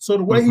 So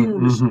the way he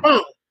would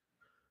respond,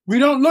 we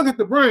don't look at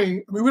the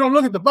brain. I mean, we don't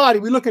look at the body.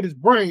 We look at his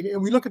brain,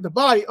 and we look at the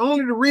body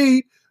only to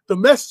read the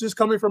messages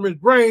coming from his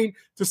brain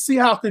to see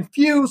how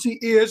confused he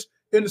is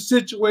in the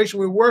situation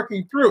we're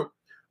working through.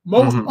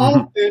 Most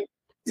often,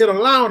 it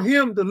allowed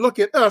him to look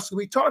at us.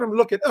 We taught him to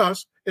look at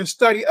us and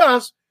study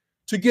us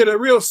to get a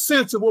real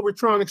sense of what we're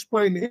trying to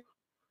explain to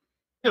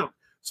him.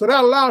 So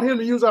that allowed him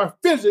to use our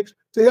physics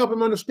to help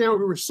him understand what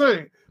we were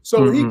saying.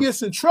 So when he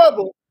gets in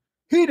trouble,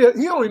 he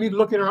only need to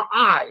look in our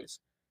eyes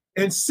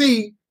and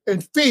see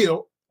and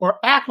feel, or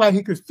act like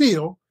he could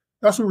feel.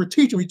 That's what we're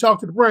teaching. We talk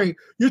to the brain.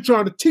 You're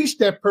trying to teach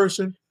that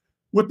person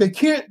what they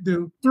can't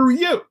do through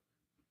you.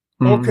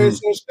 Okay,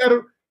 so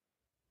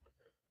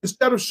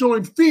instead of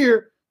showing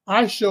fear,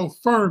 I show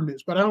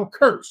firmness, but I don't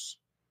curse.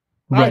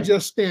 Right. I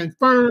just stand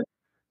firm,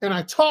 and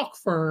I talk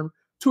firm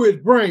to his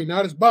brain,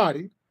 not his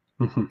body.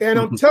 And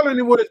I'm telling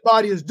him what his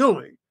body is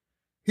doing.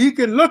 He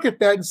can look at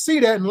that and see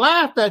that and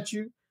laugh at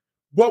you.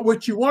 But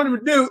what you want him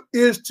to do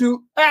is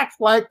to act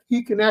like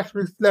he can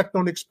actually reflect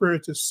on the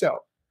experience itself.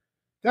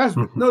 That's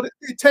no,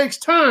 it takes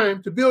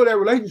time to build that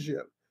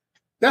relationship.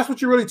 That's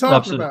what you're really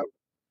talking about.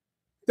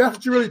 That's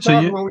what you're really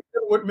talking about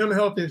with mental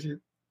health issues.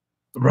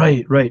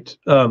 Right, right.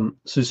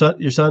 So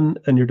your son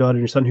and your daughter,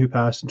 your son who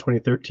passed in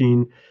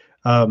 2013,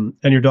 and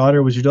your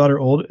daughter, was your daughter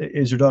old?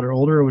 Is your daughter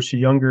older, or was she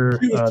younger?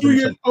 She was 2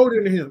 years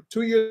older than him.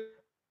 2 years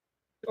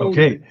older.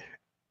 Okay.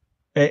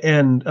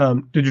 And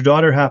did your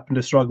daughter happen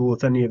to struggle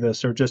with any of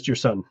this, or just your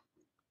son?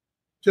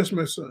 Just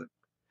my son.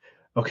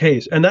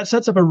 Okay, and that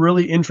sets up a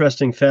really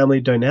interesting family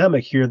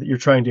dynamic here that you're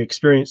trying to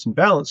experience and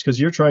balance, because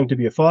you're trying to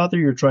be a father,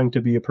 you're trying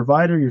to be a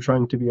provider, you're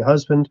trying to be a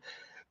husband,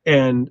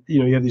 and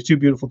you have these two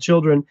beautiful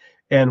children,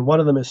 and one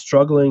of them is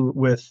struggling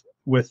with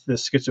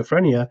this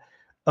schizophrenia.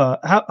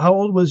 How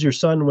old was your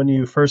son when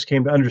you first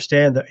came to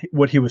understand that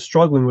what he was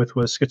struggling with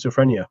was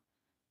schizophrenia?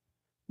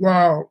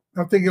 Wow,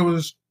 I think it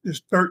was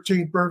his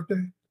 13th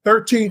birthday.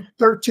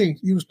 13th.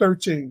 He was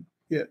 13.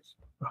 Yes.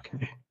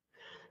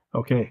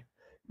 Okay.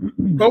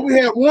 But we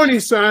had warning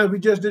signs. We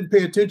just didn't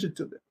pay attention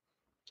to them.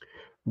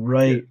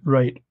 Right,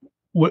 right.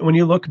 When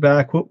you look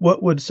back,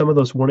 what would some of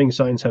those warning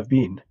signs have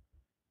been?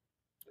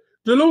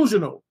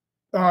 Delusional.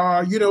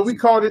 We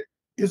called it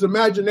his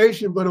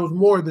imagination, but it was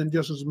more than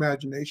just his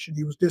imagination.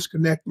 He was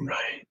disconnected.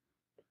 Right.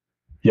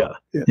 Yeah.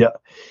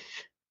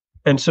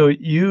 And so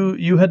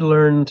you had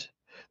learned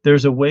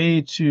there's a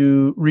way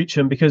to reach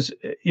him, because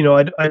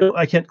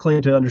I can't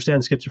claim to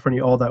understand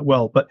schizophrenia all that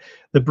well, but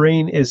the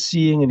brain is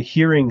seeing and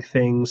hearing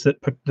things that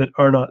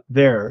are not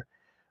there,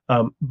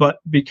 but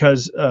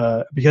because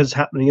it's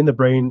happening in the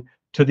brain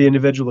to the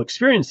individual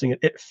experiencing it,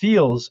 it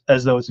feels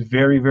as though it's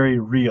very, very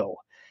real.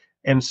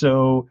 And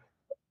so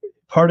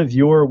part of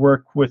your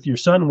work with your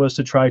son was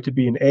to try to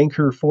be an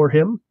anchor for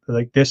him,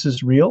 like, this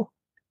is real.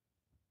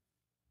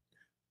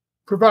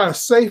 Provide a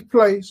safe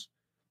place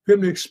for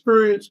him to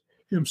experience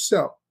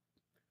himself.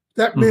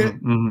 That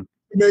meant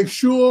make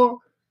sure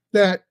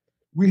that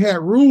we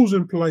had rules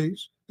in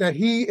place that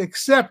he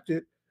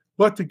accepted,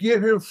 but to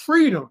give him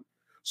freedom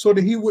so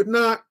that he would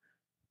not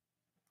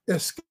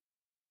escape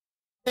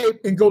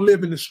and go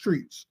live in the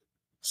streets.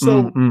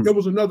 So there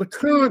was another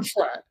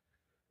contract,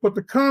 but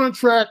the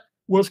contract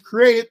was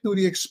created through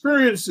the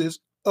experiences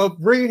of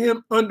bringing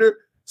him under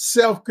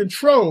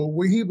self-control,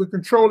 where he would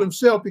control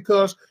himself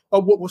because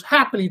of what was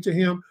happening to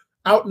him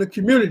out in the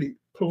community,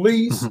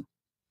 police,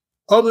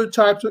 other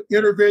types of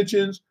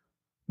interventions.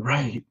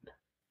 Right.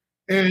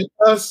 And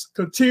us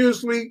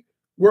continuously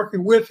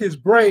working with his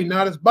brain,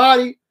 not his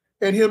body,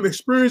 and him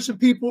experiencing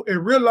people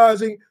and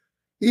realizing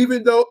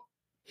even though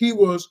he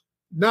was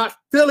not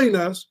feeling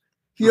us,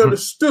 he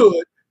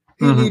understood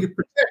he needed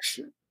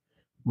protection.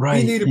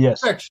 Right. He needed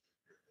protection.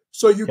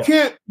 So you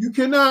can't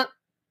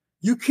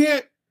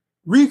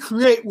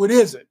recreate what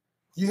isn't.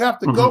 You have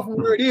to go from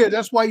where it is.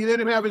 That's why you let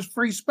him have his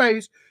free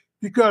space,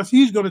 because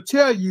he's going to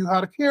tell you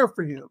how to care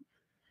for him.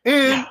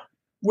 And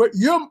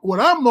what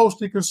I'm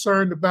mostly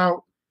concerned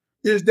about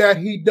is that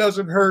he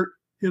doesn't hurt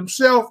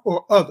himself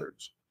or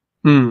others.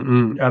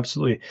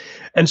 Absolutely.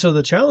 And so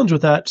the challenge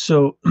with that,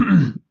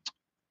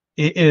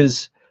 it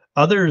is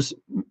others,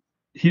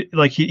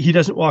 he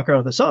doesn't walk around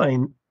with a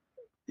sign,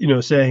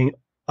 saying,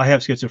 I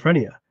have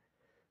schizophrenia.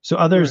 So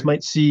others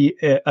might see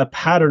a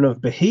pattern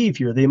of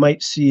behavior. They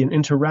might see an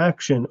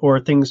interaction or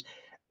things,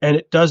 and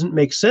it doesn't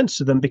make sense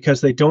to them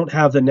because they don't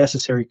have the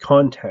necessary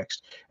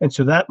context. And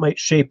so that might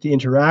shape the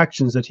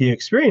interactions that he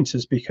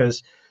experiences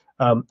because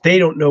they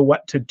don't know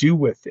what to do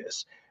with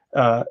this.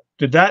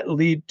 Did that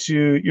lead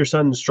to your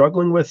son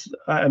struggling with,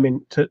 I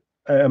imagine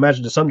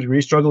to some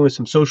degree, struggling with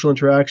some social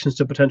interactions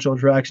to potential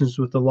interactions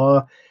with the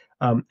law?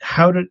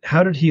 How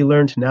did he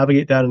learn to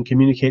navigate that and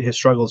communicate his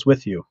struggles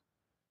with you?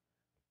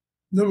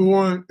 Number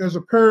one, as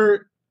a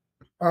parent,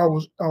 I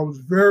was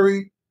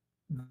very,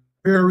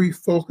 very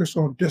focused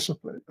on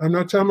discipline. I'm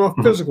not talking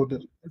about physical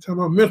discipline. I'm talking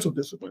about mental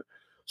discipline.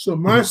 So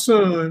my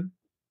son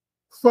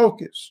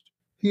focused.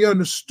 He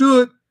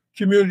understood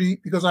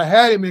community because I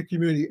had him in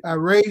community. I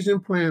raised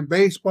him playing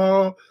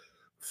baseball,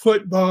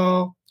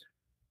 football.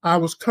 I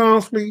was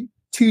constantly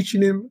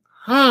teaching him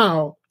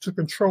how to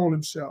control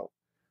himself,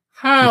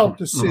 how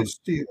to sit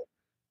still,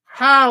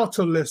 how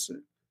to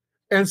listen.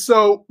 And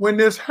so when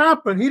this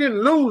happened, he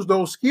didn't lose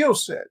those skill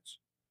sets.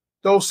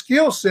 Those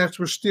skill sets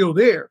were still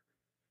there.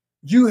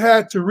 You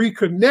had to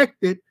reconnect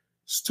it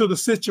to the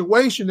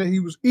situation that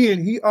he was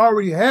in. He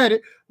already had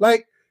it.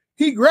 Like,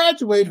 he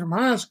graduated from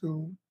high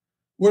school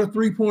with a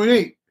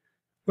 3.8,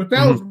 but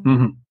that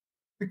was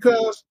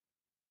because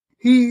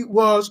he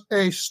was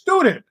a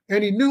student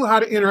and he knew how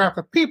to interact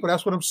with people.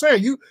 That's what I'm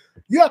saying. You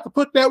have to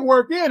put that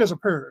work in as a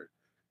parent.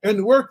 And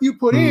the work you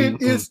put in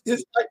is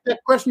like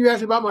that question you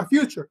asked me about my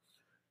future.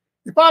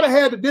 If I'd have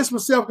had the discipline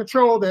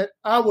self-control that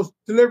I was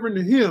delivering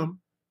to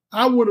him,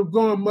 I would have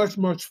gone much,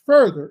 much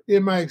further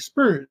in my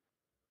experience.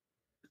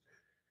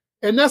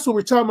 And that's what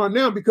we're talking about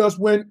now,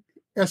 because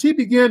as he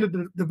began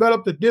to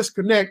develop the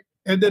disconnect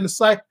and then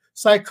the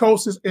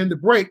psychosis and the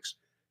breaks,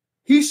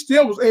 he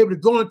still was able to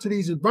go into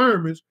these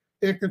environments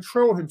and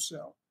control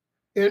himself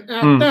and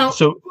act out.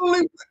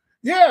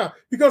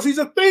 Because he's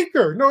a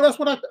thinker. No, that's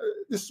what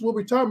this is what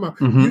we're talking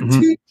about. You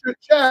teach your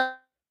child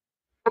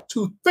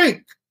to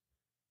think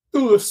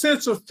through the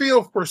sense of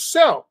feel for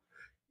self,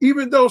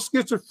 even though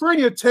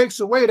schizophrenia takes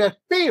away that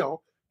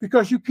feel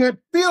because you can't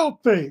feel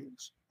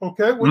things.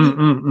 Okay,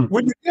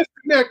 when you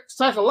disconnect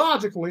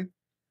psychologically,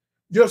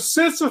 your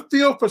sense of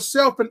feel for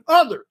self and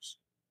others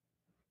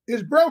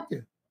is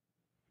broken,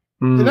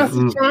 and that's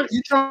you're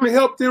trying to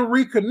help them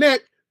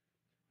reconnect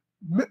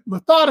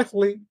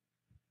methodically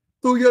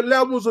through your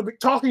levels of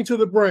talking to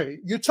the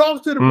brain. You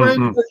talk to the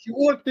brain because you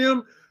want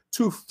them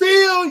to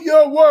feel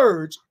your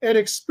words and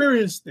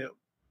experience them.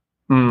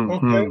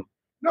 Okay.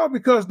 No,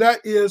 because that's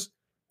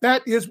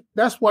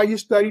why you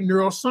study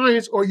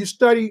neuroscience, or you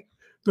study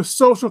the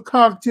social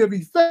cognitive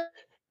effect.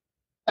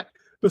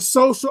 The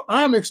social,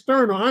 I'm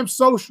external, I'm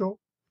social.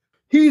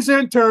 He's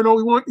internal.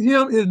 We want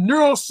his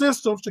neural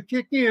systems to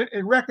kick in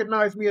and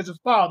recognize me as his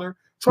father,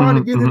 trying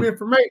to give him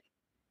information.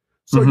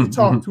 So you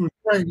talk to his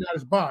brain, not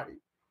his body.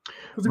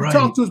 Because if you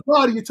talk to his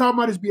body, you're talking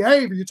about his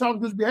behavior. You're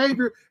talking to his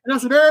behavior, and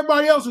that's what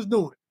everybody else is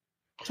doing.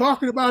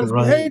 Talking about his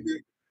behavior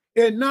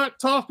and not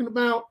talking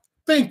about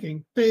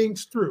thinking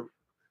things through.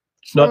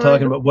 Not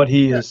talking about what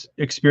he is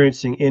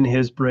experiencing in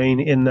his brain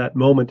in that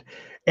moment.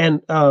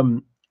 And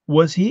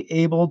was he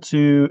able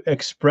to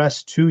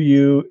express to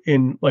you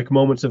in like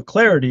moments of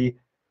clarity,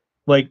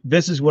 like,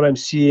 this is what I'm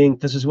seeing,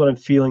 this is what I'm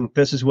feeling,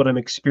 this is what I'm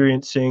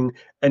experiencing?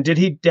 And did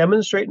he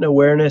demonstrate an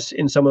awareness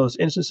in some of those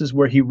instances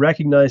where he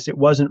recognized it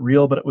wasn't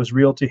real, but it was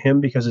real to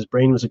him because his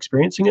brain was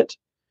experiencing it?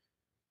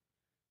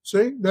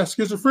 See, that's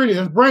schizophrenia.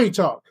 That's brain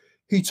talk.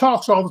 He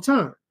talks all the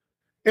time.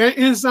 And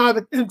inside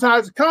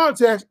the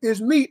context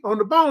is meat on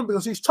the bone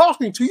because he's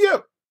talking to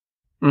you.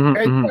 And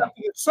you have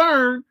to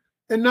discern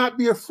and not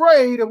be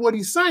afraid of what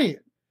he's saying.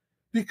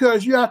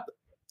 Because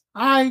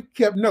I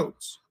kept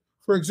notes.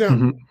 For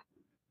example,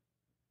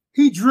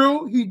 he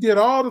drew, he did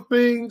all the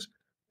things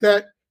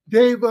that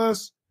gave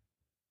us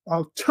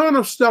a ton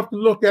of stuff to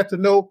look at to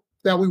know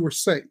that we were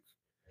safe.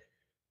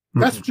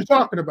 That's what you're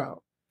talking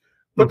about.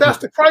 But that's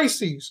the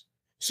crises.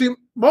 See,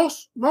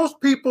 most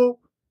people,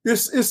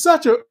 it's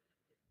such a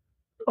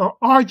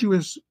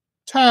arduous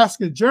task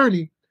and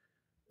journey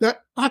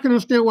that I can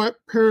understand why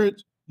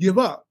parents give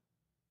up,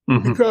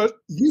 because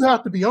you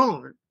have to be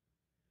on.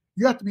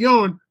 You have to be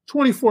on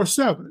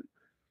 24/7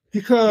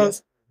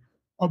 because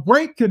a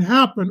break can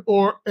happen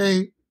or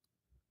a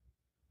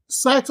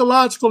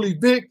psychological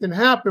event can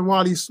happen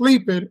while he's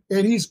sleeping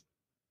and he's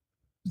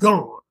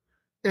gone.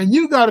 And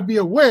you got to be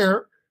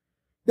aware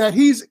that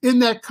he's in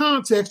that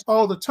context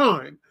all the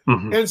time.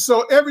 Mm-hmm. And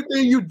so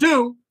everything you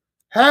do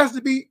has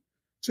to be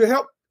to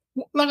help.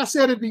 Like I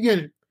said at the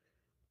beginning,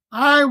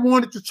 I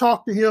wanted to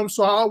talk to him,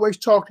 so I always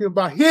talk to him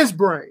about his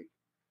brain,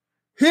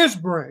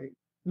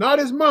 not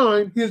his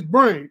mind, his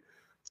brain.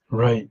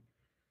 Right.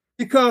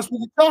 Because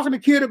when you're talking to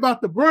a kid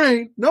about the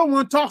brain, no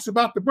one talks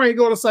about the brain. You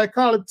go to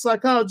a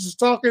psychologist is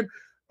talking,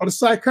 or the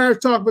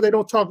psychiatrist talking, but they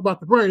don't talk about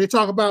the brain. They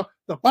talk about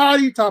the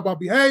body, talk about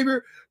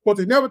behavior, but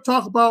they never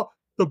talk about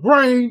the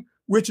brain,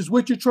 which is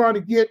what you're trying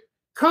to get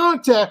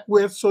contact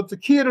with, so that the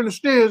kid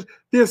understands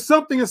there's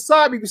something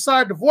inside me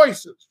beside the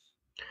voices.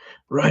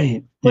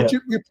 Right. But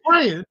you're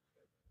praying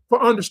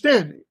for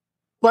understanding.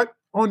 But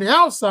on the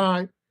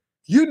outside,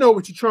 you know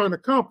what you're trying to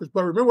accomplish.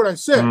 But remember what I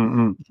said.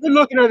 Mm-hmm. You're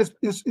looking at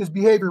his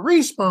behavior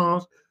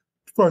response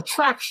for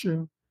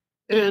attraction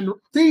and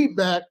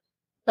feedback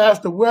as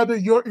to whether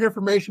your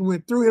information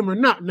went through him or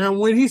not. Now,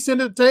 when he's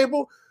sitting at the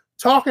table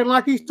talking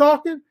like he's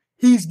talking,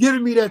 he's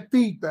giving me that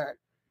feedback.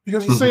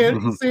 Because he's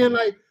saying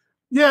like,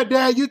 yeah,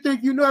 Dad, you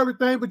think you know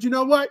everything, but you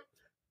know what?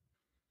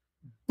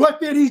 But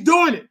then he's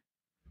doing it.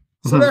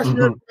 So that's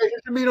your information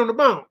to meet on the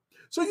bone.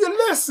 So you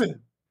listen.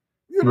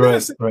 You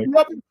listen. Right. You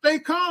have to stay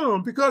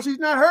calm because he's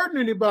not hurting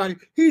anybody.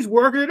 He's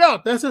working it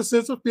out. That's a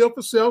sense of feel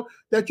for self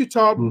that you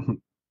talk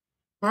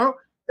about,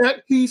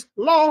 that he's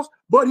lost,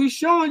 but he's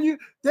showing you,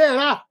 Dad,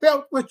 I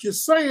felt what you're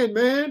saying,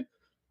 man.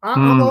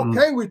 I'm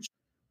okay with you.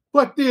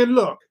 But then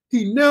look,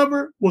 he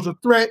never was a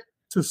threat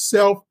to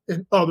self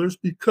and others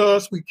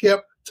because we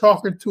kept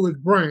talking to his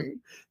brain.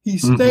 He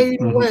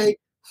stayed away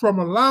from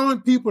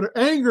allowing people to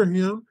anger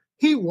him.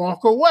 He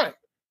walk away.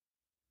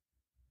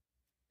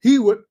 He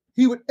would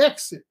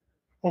exit.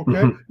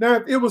 Okay. Now,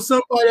 if it was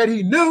somebody that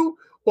he knew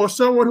or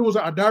someone who was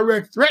a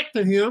direct threat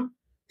to him,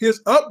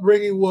 his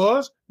upbringing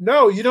was,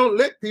 no, you don't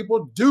let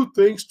people do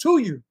things to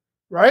you,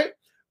 right?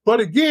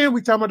 But again,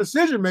 we talk about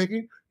decision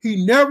making.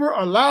 He never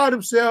allowed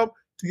himself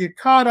to get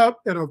caught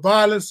up in a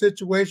violent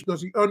situation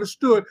because he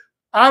understood,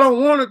 I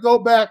don't want to go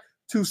back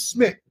to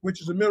Smith,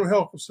 which is a mental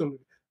health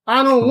facility.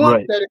 I don't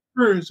want that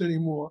experience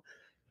anymore.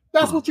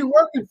 That's what you're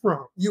working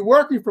from. You're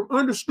working from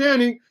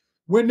understanding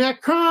when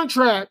that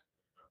contract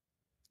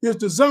is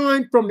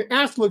designed from the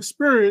actual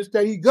experience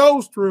that he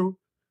goes through.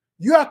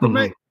 You have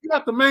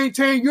to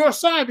maintain your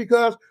side,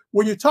 because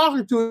when you're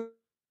talking to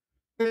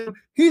him,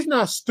 he's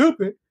not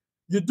stupid.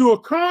 You do a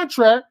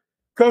contract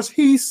because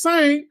he's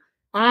saying,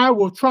 I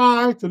will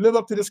try to live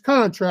up to this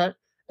contract,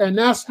 and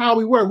that's how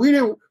we work.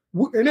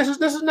 And this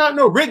is not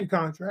no written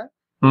contract.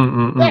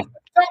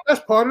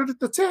 That's part of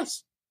the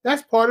test.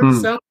 That's part of the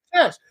sound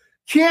test.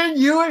 Can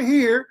you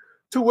adhere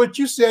to what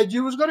you said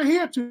you was going to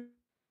adhere to?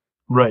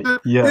 Right.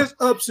 Yeah. It's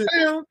ups and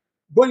downs,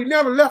 but he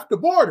never left the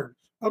borders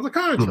of the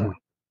contract.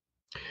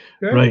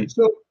 Okay? Right.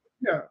 So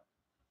yeah.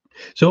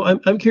 So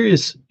I'm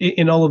curious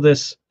in all of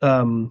this.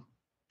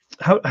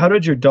 How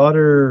did your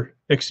daughter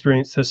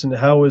experience this, and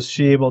how was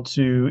she able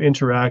to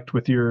interact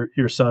with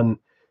your son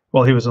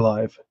while he was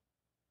alive?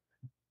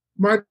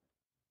 My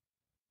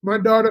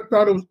daughter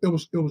thought it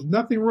was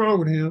nothing wrong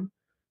with him,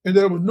 and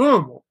that it was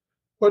normal.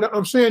 But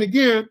I'm saying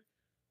again,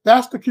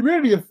 that's the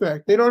community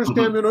effect. They don't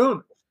understand mental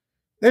illness.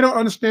 They don't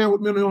understand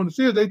what mental illness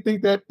is. They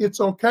think that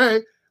it's okay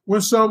when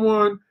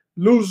someone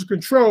loses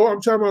control. I'm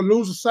talking about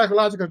loses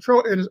psychological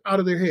control and is out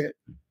of their head,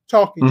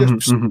 talking.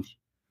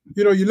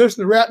 You know, you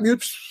listen to rap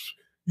music,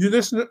 you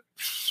listen to,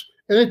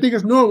 and they think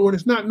it's normal when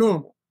it's not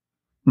normal.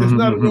 It's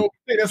not a normal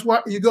thing. That's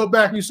why you go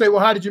back and you say, well,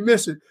 how did you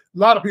miss it? A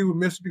lot of people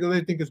miss it because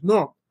they think it's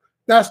normal.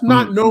 That's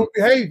not normal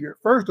behavior,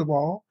 first of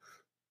all.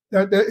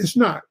 That it's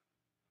not.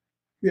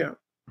 Yeah.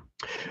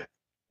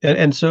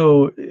 And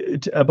so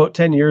about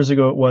 10 years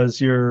ago, it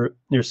was your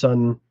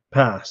son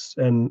passed.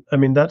 And I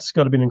mean, that's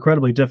got to be an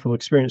incredibly difficult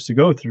experience to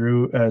go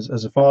through as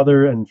a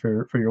father, and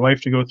for your wife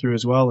to go through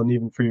as well, and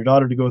even for your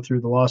daughter to go through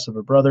the loss of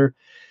her brother.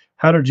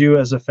 How did you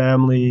as a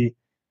family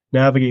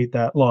navigate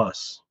that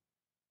loss?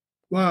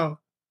 Wow.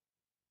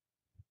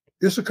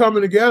 It's a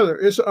coming together.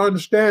 It's an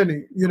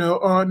understanding,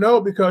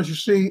 no, because you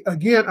see,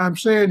 again, I'm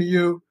saying to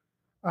you,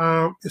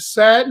 it's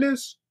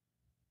sadness,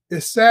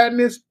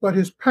 but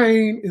his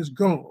pain is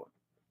gone.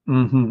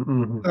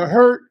 The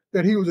hurt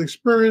that he was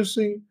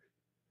experiencing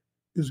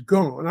is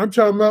gone. I'm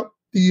talking about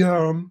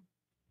the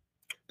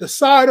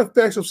side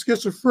effects of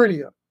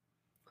schizophrenia,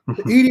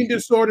 the eating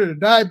disorder, the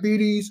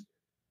diabetes,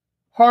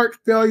 heart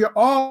failure,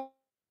 all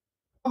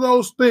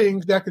those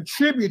things that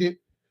contributed.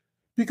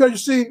 Because you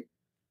see,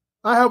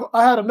 I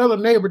had another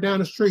neighbor down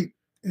the street,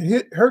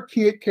 and her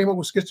kid came up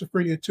with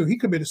schizophrenia too. He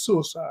committed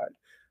suicide.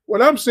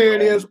 What I'm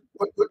saying is,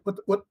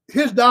 what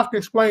his doctor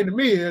explained to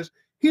me is,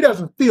 he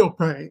doesn't feel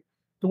pain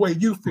the way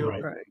you feel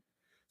pain.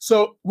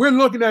 So we're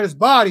looking at his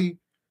body,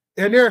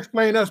 and they're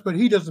explaining us, but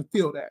he doesn't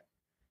feel that.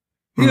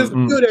 He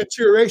doesn't feel that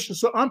deterioration.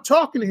 So I'm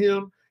talking to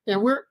him,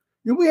 and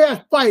we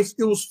had fights.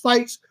 It was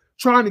fights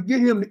trying to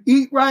get him to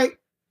eat right,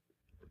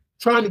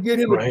 trying to get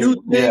him to do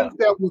things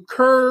that would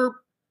curb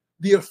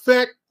the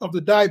effect of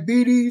the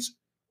diabetes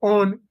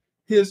on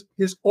his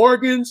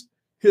organs,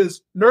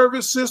 his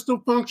nervous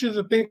system functions,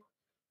 and things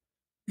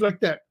like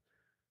that.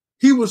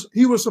 he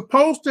was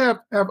supposed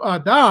to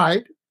have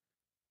died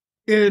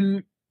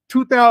in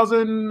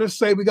 2000. Let's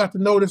say we got the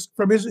notice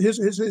from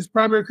his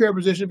primary care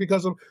physician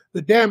because of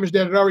the damage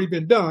that had already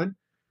been done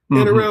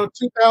in around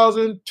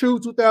 2002,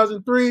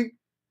 2003.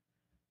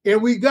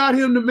 And we got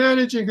him to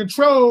manage and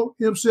control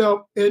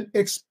himself and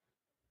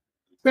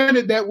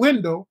expanded that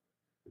window,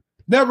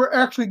 never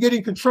actually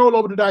getting control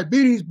over the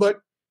diabetes,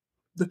 but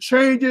the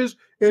changes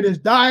in his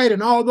diet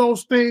and all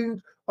those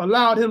things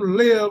allowed him to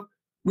live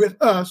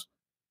with us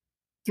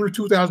through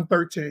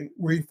 2013,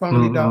 where he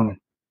finally died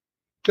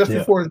just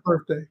before his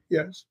birthday.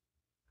 Yes.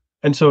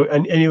 And so,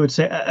 and you would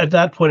say at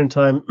that point in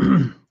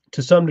time,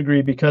 to some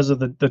degree, because of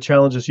the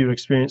challenges you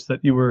experienced, that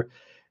you were,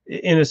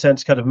 in a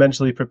sense, kind of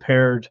mentally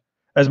prepared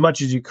as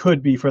much as you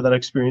could be for that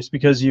experience,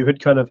 because you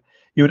had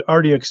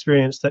already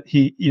experienced that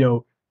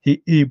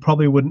he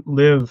probably wouldn't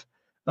live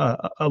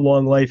a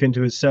long life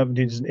into his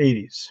 70s and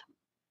 80s.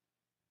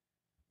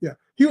 Yeah,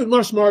 he was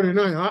much smarter than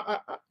I am.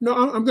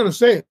 I'm going to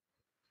say it.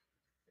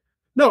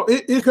 No,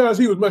 it's because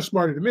he was much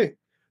smarter than me.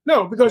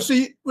 No, because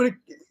see,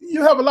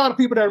 you have a lot of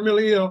people that are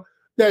mentally ill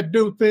that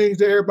do things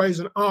that everybody's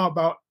in awe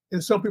about,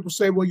 and some people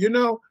say, well,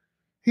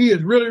 he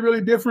is really,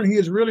 really different. He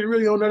is really,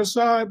 really on the other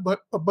side. But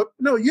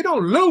no, you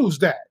don't lose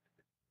that.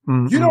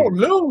 You don't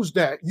lose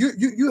that.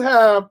 You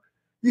have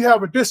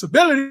a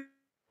disability,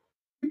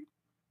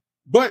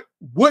 but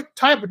what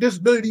type of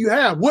disability do you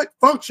have? What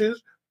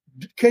functions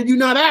can you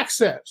not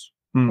access?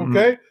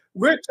 Okay,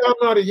 we're talking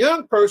about a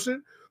young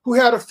person who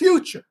had a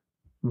future,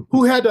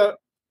 who had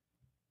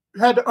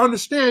to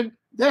understand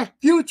that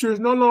future is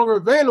no longer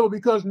available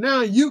because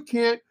now you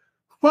can't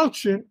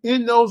function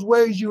in those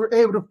ways you were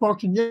able to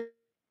function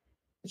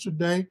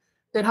yesterday.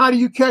 And how do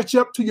you catch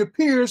up to your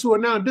peers who are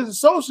now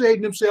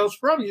disassociating themselves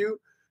from you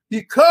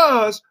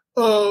because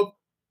of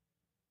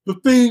the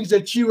things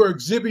that you are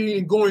exhibiting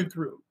and going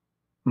through?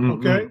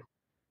 Okay.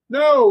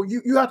 No,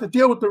 you have to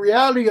deal with the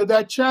reality of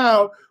that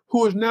child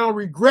who is now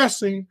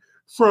regressing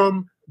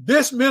from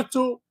this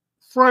mental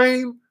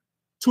frame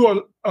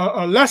to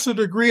a lesser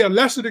degree,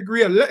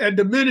 and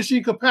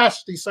diminishing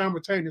capacity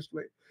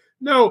simultaneously.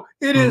 No,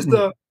 it is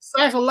the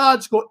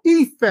psychological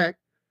effect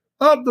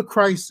of the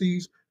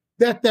crises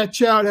that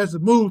child has to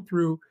move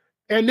through,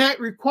 and that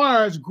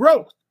requires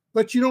growth.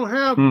 But you don't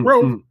have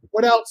growth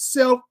without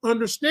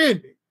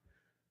self-understanding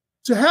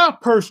to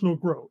have personal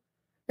growth.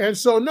 And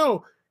so,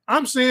 no,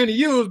 I'm saying to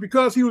you is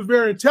because he was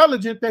very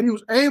intelligent that he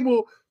was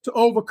able to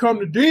overcome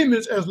the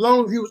demons as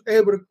long as he was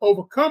able to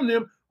overcome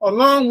them,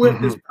 along with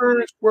his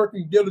parents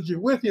working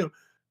diligent with him.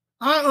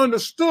 I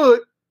understood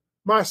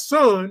my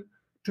son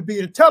to be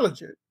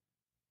intelligent.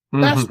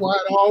 That's why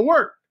it all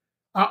worked.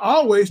 I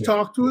always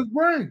talk to his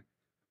brain.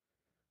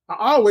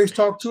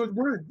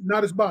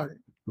 Not his body.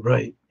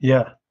 Right.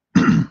 Yeah.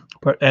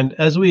 And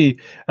as we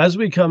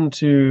come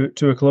to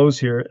a close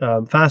here,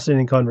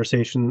 fascinating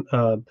conversation.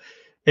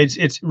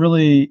 It's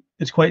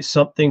quite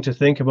something to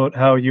think about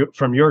how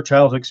from your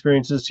childhood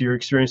experiences to your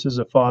experiences as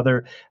a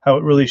father, how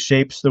it really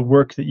shapes the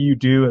work that you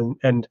do.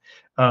 And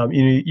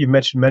you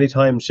mentioned many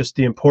times just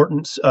the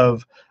importance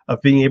of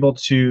being able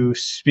to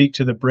speak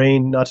to the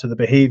brain, not to the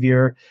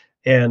behavior.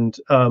 And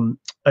I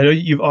know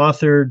you've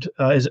authored,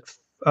 is it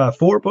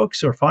 4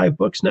 books or 5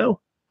 books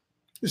now?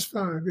 It's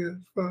 5, yeah,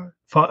 it's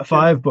 5.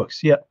 Five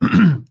books, yeah.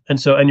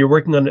 And you're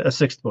working on a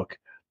 6th book.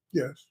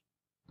 Yes.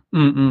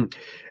 And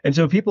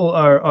so people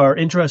are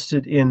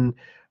interested in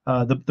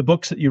the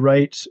books that you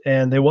write,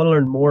 and they want to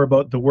learn more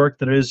about the work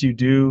that it is you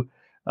do.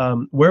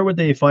 Where would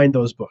they find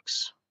those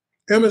books?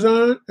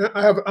 Amazon.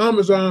 I have an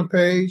Amazon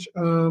page.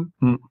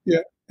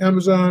 Yeah,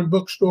 Amazon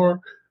bookstore.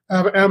 I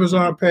have an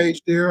Amazon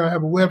page there. I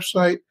have a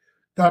website,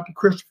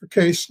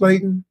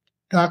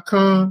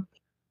 drchristopherkslaton.com.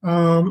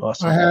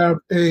 Awesome. I have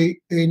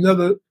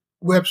another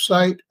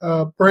website,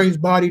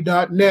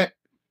 brainsbody.net.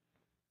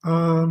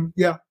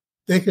 Yeah,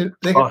 they can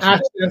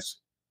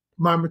access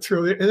my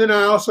material. And then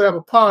I also have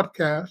a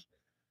podcast,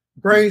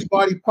 Brains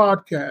Body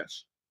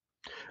Podcast.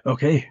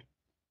 Okay.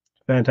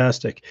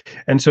 Fantastic.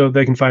 And so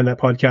they can find that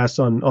podcast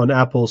on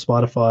Apple,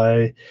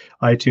 Spotify,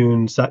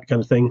 iTunes, that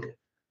kind of thing.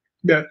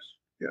 Yes.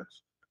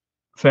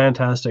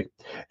 Fantastic.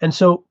 And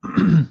so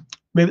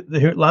maybe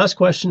the last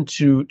question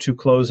to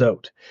close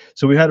out.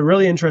 So we had a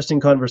really interesting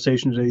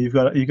conversation today. You've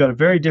got a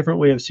very different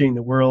way of seeing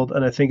the world,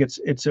 and I think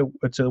it's a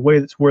way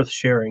that's worth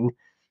sharing.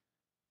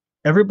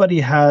 Everybody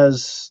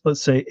has,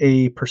 let's say,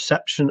 a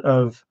perception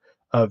of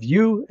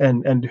you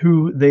and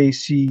who they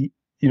see,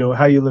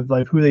 how you live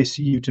life, who they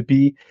see you to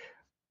be.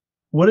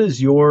 What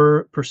is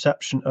your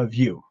perception of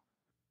you?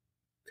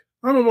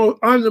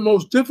 I'm the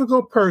most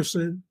difficult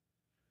person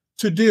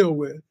to deal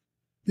with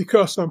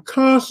because I'm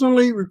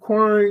constantly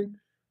requiring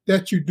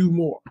that you do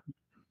more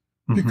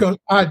because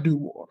I do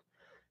more.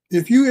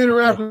 If you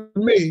interact with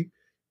me,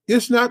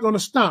 it's not going to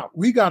stop.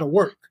 We got to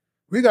work.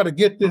 We got to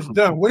get this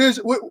done. What is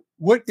it?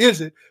 What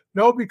is it?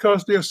 No,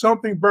 because there's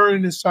something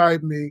burning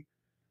inside me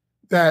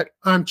that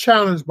I'm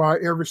challenged by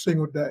every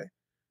single day.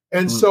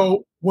 And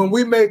so when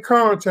we make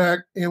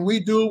contact and we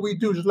do what we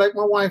do, just like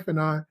my wife and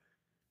I,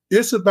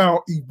 it's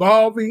about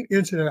evolving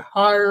into that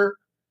higher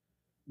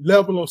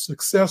level of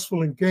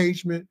successful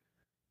engagement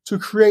to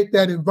create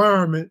that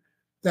environment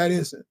that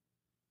isn't.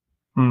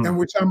 And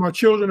we're talking about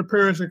children and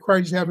parents in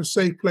crisis having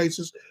safe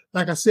places.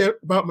 Like I said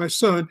about my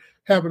son,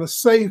 having a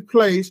safe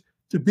place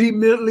to be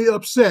mentally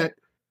upset,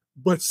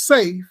 but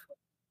safe,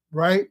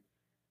 right?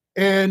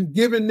 And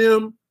giving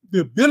them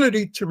the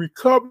ability to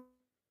recover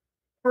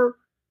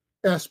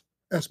as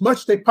much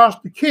as they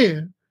possibly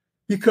can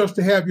because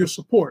they have your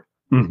support.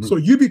 So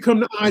you become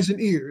the eyes and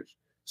ears.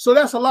 So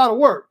that's a lot of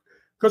work,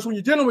 because when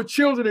you're dealing with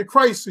children in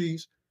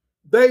crises,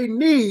 they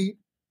need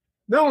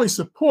not only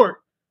support,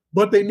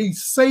 but they need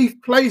safe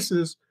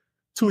places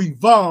to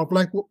evolve.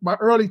 Like my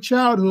early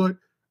childhood,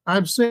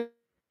 I'm saying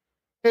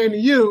to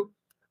you,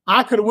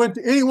 I could have went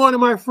to any one of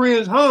my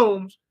friends'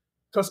 homes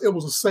because it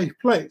was a safe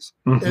place.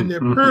 And their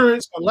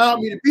parents allowed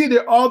me to be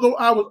there,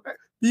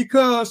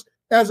 because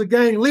as a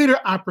gang leader,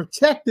 I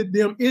protected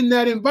them in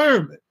that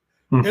environment.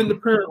 And the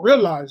parent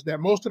realized that.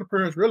 Most of the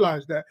parents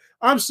realized that.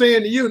 I'm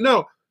saying to you,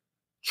 no,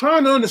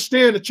 trying to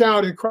understand the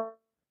child in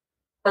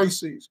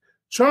crises,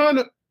 trying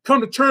to come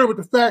to terms with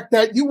the fact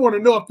that you want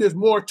to know if there's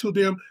more to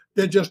them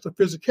than just the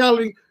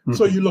physicality.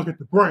 So you look at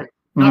the brain,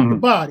 not the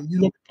body.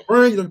 You look at the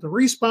brain, you look at the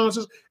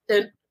responses,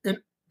 and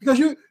because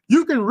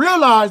you can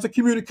realize the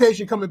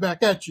communication coming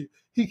back at you.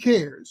 He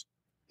cares.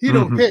 He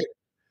don't care.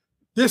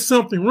 There's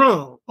something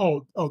wrong.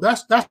 Oh,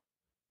 that's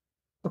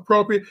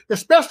appropriate,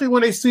 especially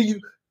when they see you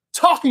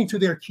talking to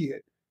their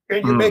kid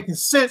and you're making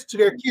sense to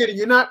their kid, and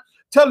you're not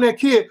telling their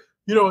kid,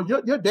 your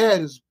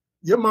dad is,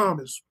 your mom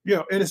is,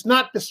 and it's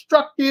not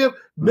destructive,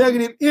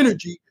 negative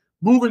energy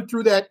moving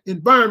through that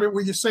environment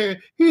where you're saying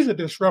he's a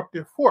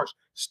disruptive force.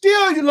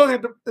 Still, you look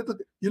at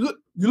you're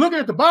looking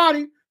at the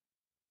body,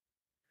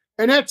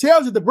 and that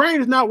tells you the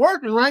brain is not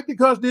working right,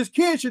 because this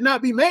kid should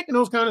not be making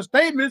those kind of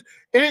statements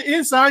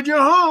inside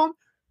your home,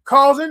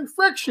 causing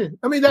friction.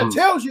 I mean, that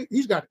tells you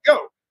he's got to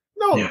go.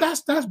 No,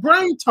 that's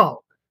brain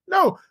talk.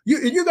 No,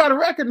 you got to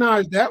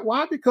recognize that.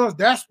 Why? Because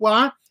that's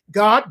why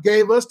God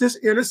gave us this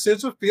inner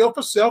sense of feel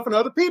for self and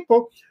other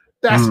people.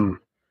 That's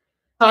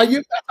how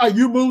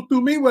you move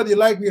through me, whether you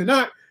like me or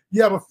not.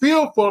 You have a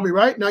feel for me,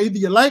 right? Now, either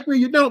you like me or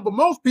you don't. But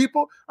most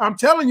people, I'm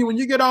telling you, when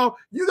you get off,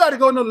 you got to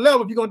go another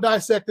level if you're going to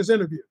dissect this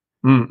interview.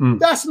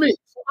 That's me.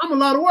 I'm a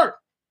lot of work.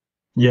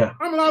 Yeah.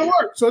 I'm a lot of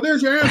work. So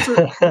there's your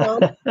answer.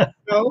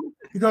 No,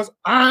 because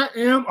I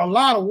am a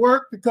lot of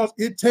work, because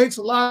it takes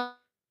a lot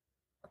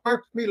of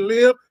work for me to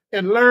live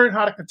and learn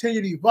how to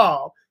continue to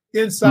evolve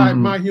inside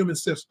my human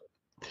system.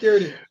 Here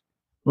it is.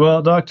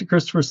 Well, Dr.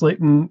 Christopher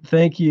Slaton,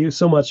 thank you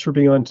so much for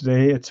being on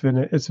today. It's been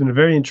a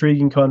very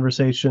intriguing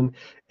conversation,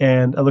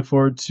 and I look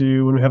forward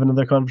to when we have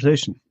another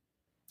conversation.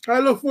 I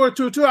look forward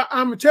to it too.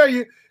 I'm gonna tell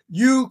you,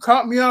 you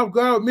caught me off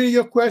guard with many of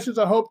your questions.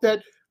 I hope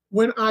that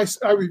when I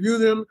review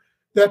them,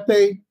 that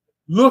they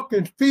look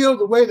and feel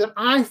the way that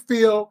I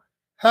feel,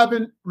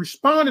 having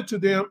responded to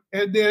them,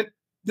 and then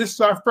this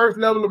is our first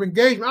level of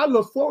engagement. I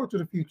look forward to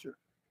the future.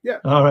 Yeah.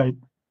 All right.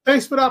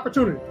 Thanks for the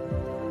opportunity.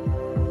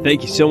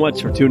 Thank you so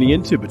much for tuning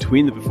in to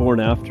Between the Before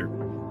and After.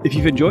 If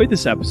you've enjoyed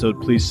this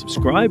episode, please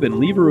subscribe and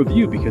leave a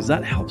review, because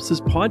that helps this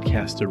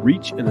podcast to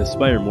reach and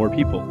inspire more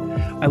people.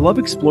 I love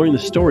exploring the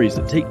stories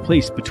that take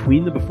place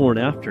between the before and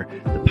after,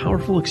 the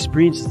powerful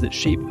experiences that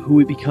shape who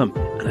we become,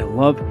 and I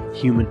love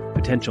human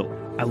potential.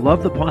 I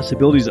love the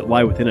possibilities that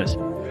lie within us.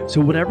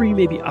 So whatever you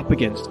may be up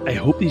against, I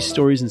hope these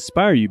stories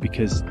inspire you,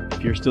 because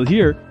if you're still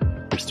here,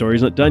 your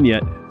story's not done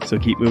yet, so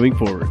keep moving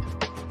forward.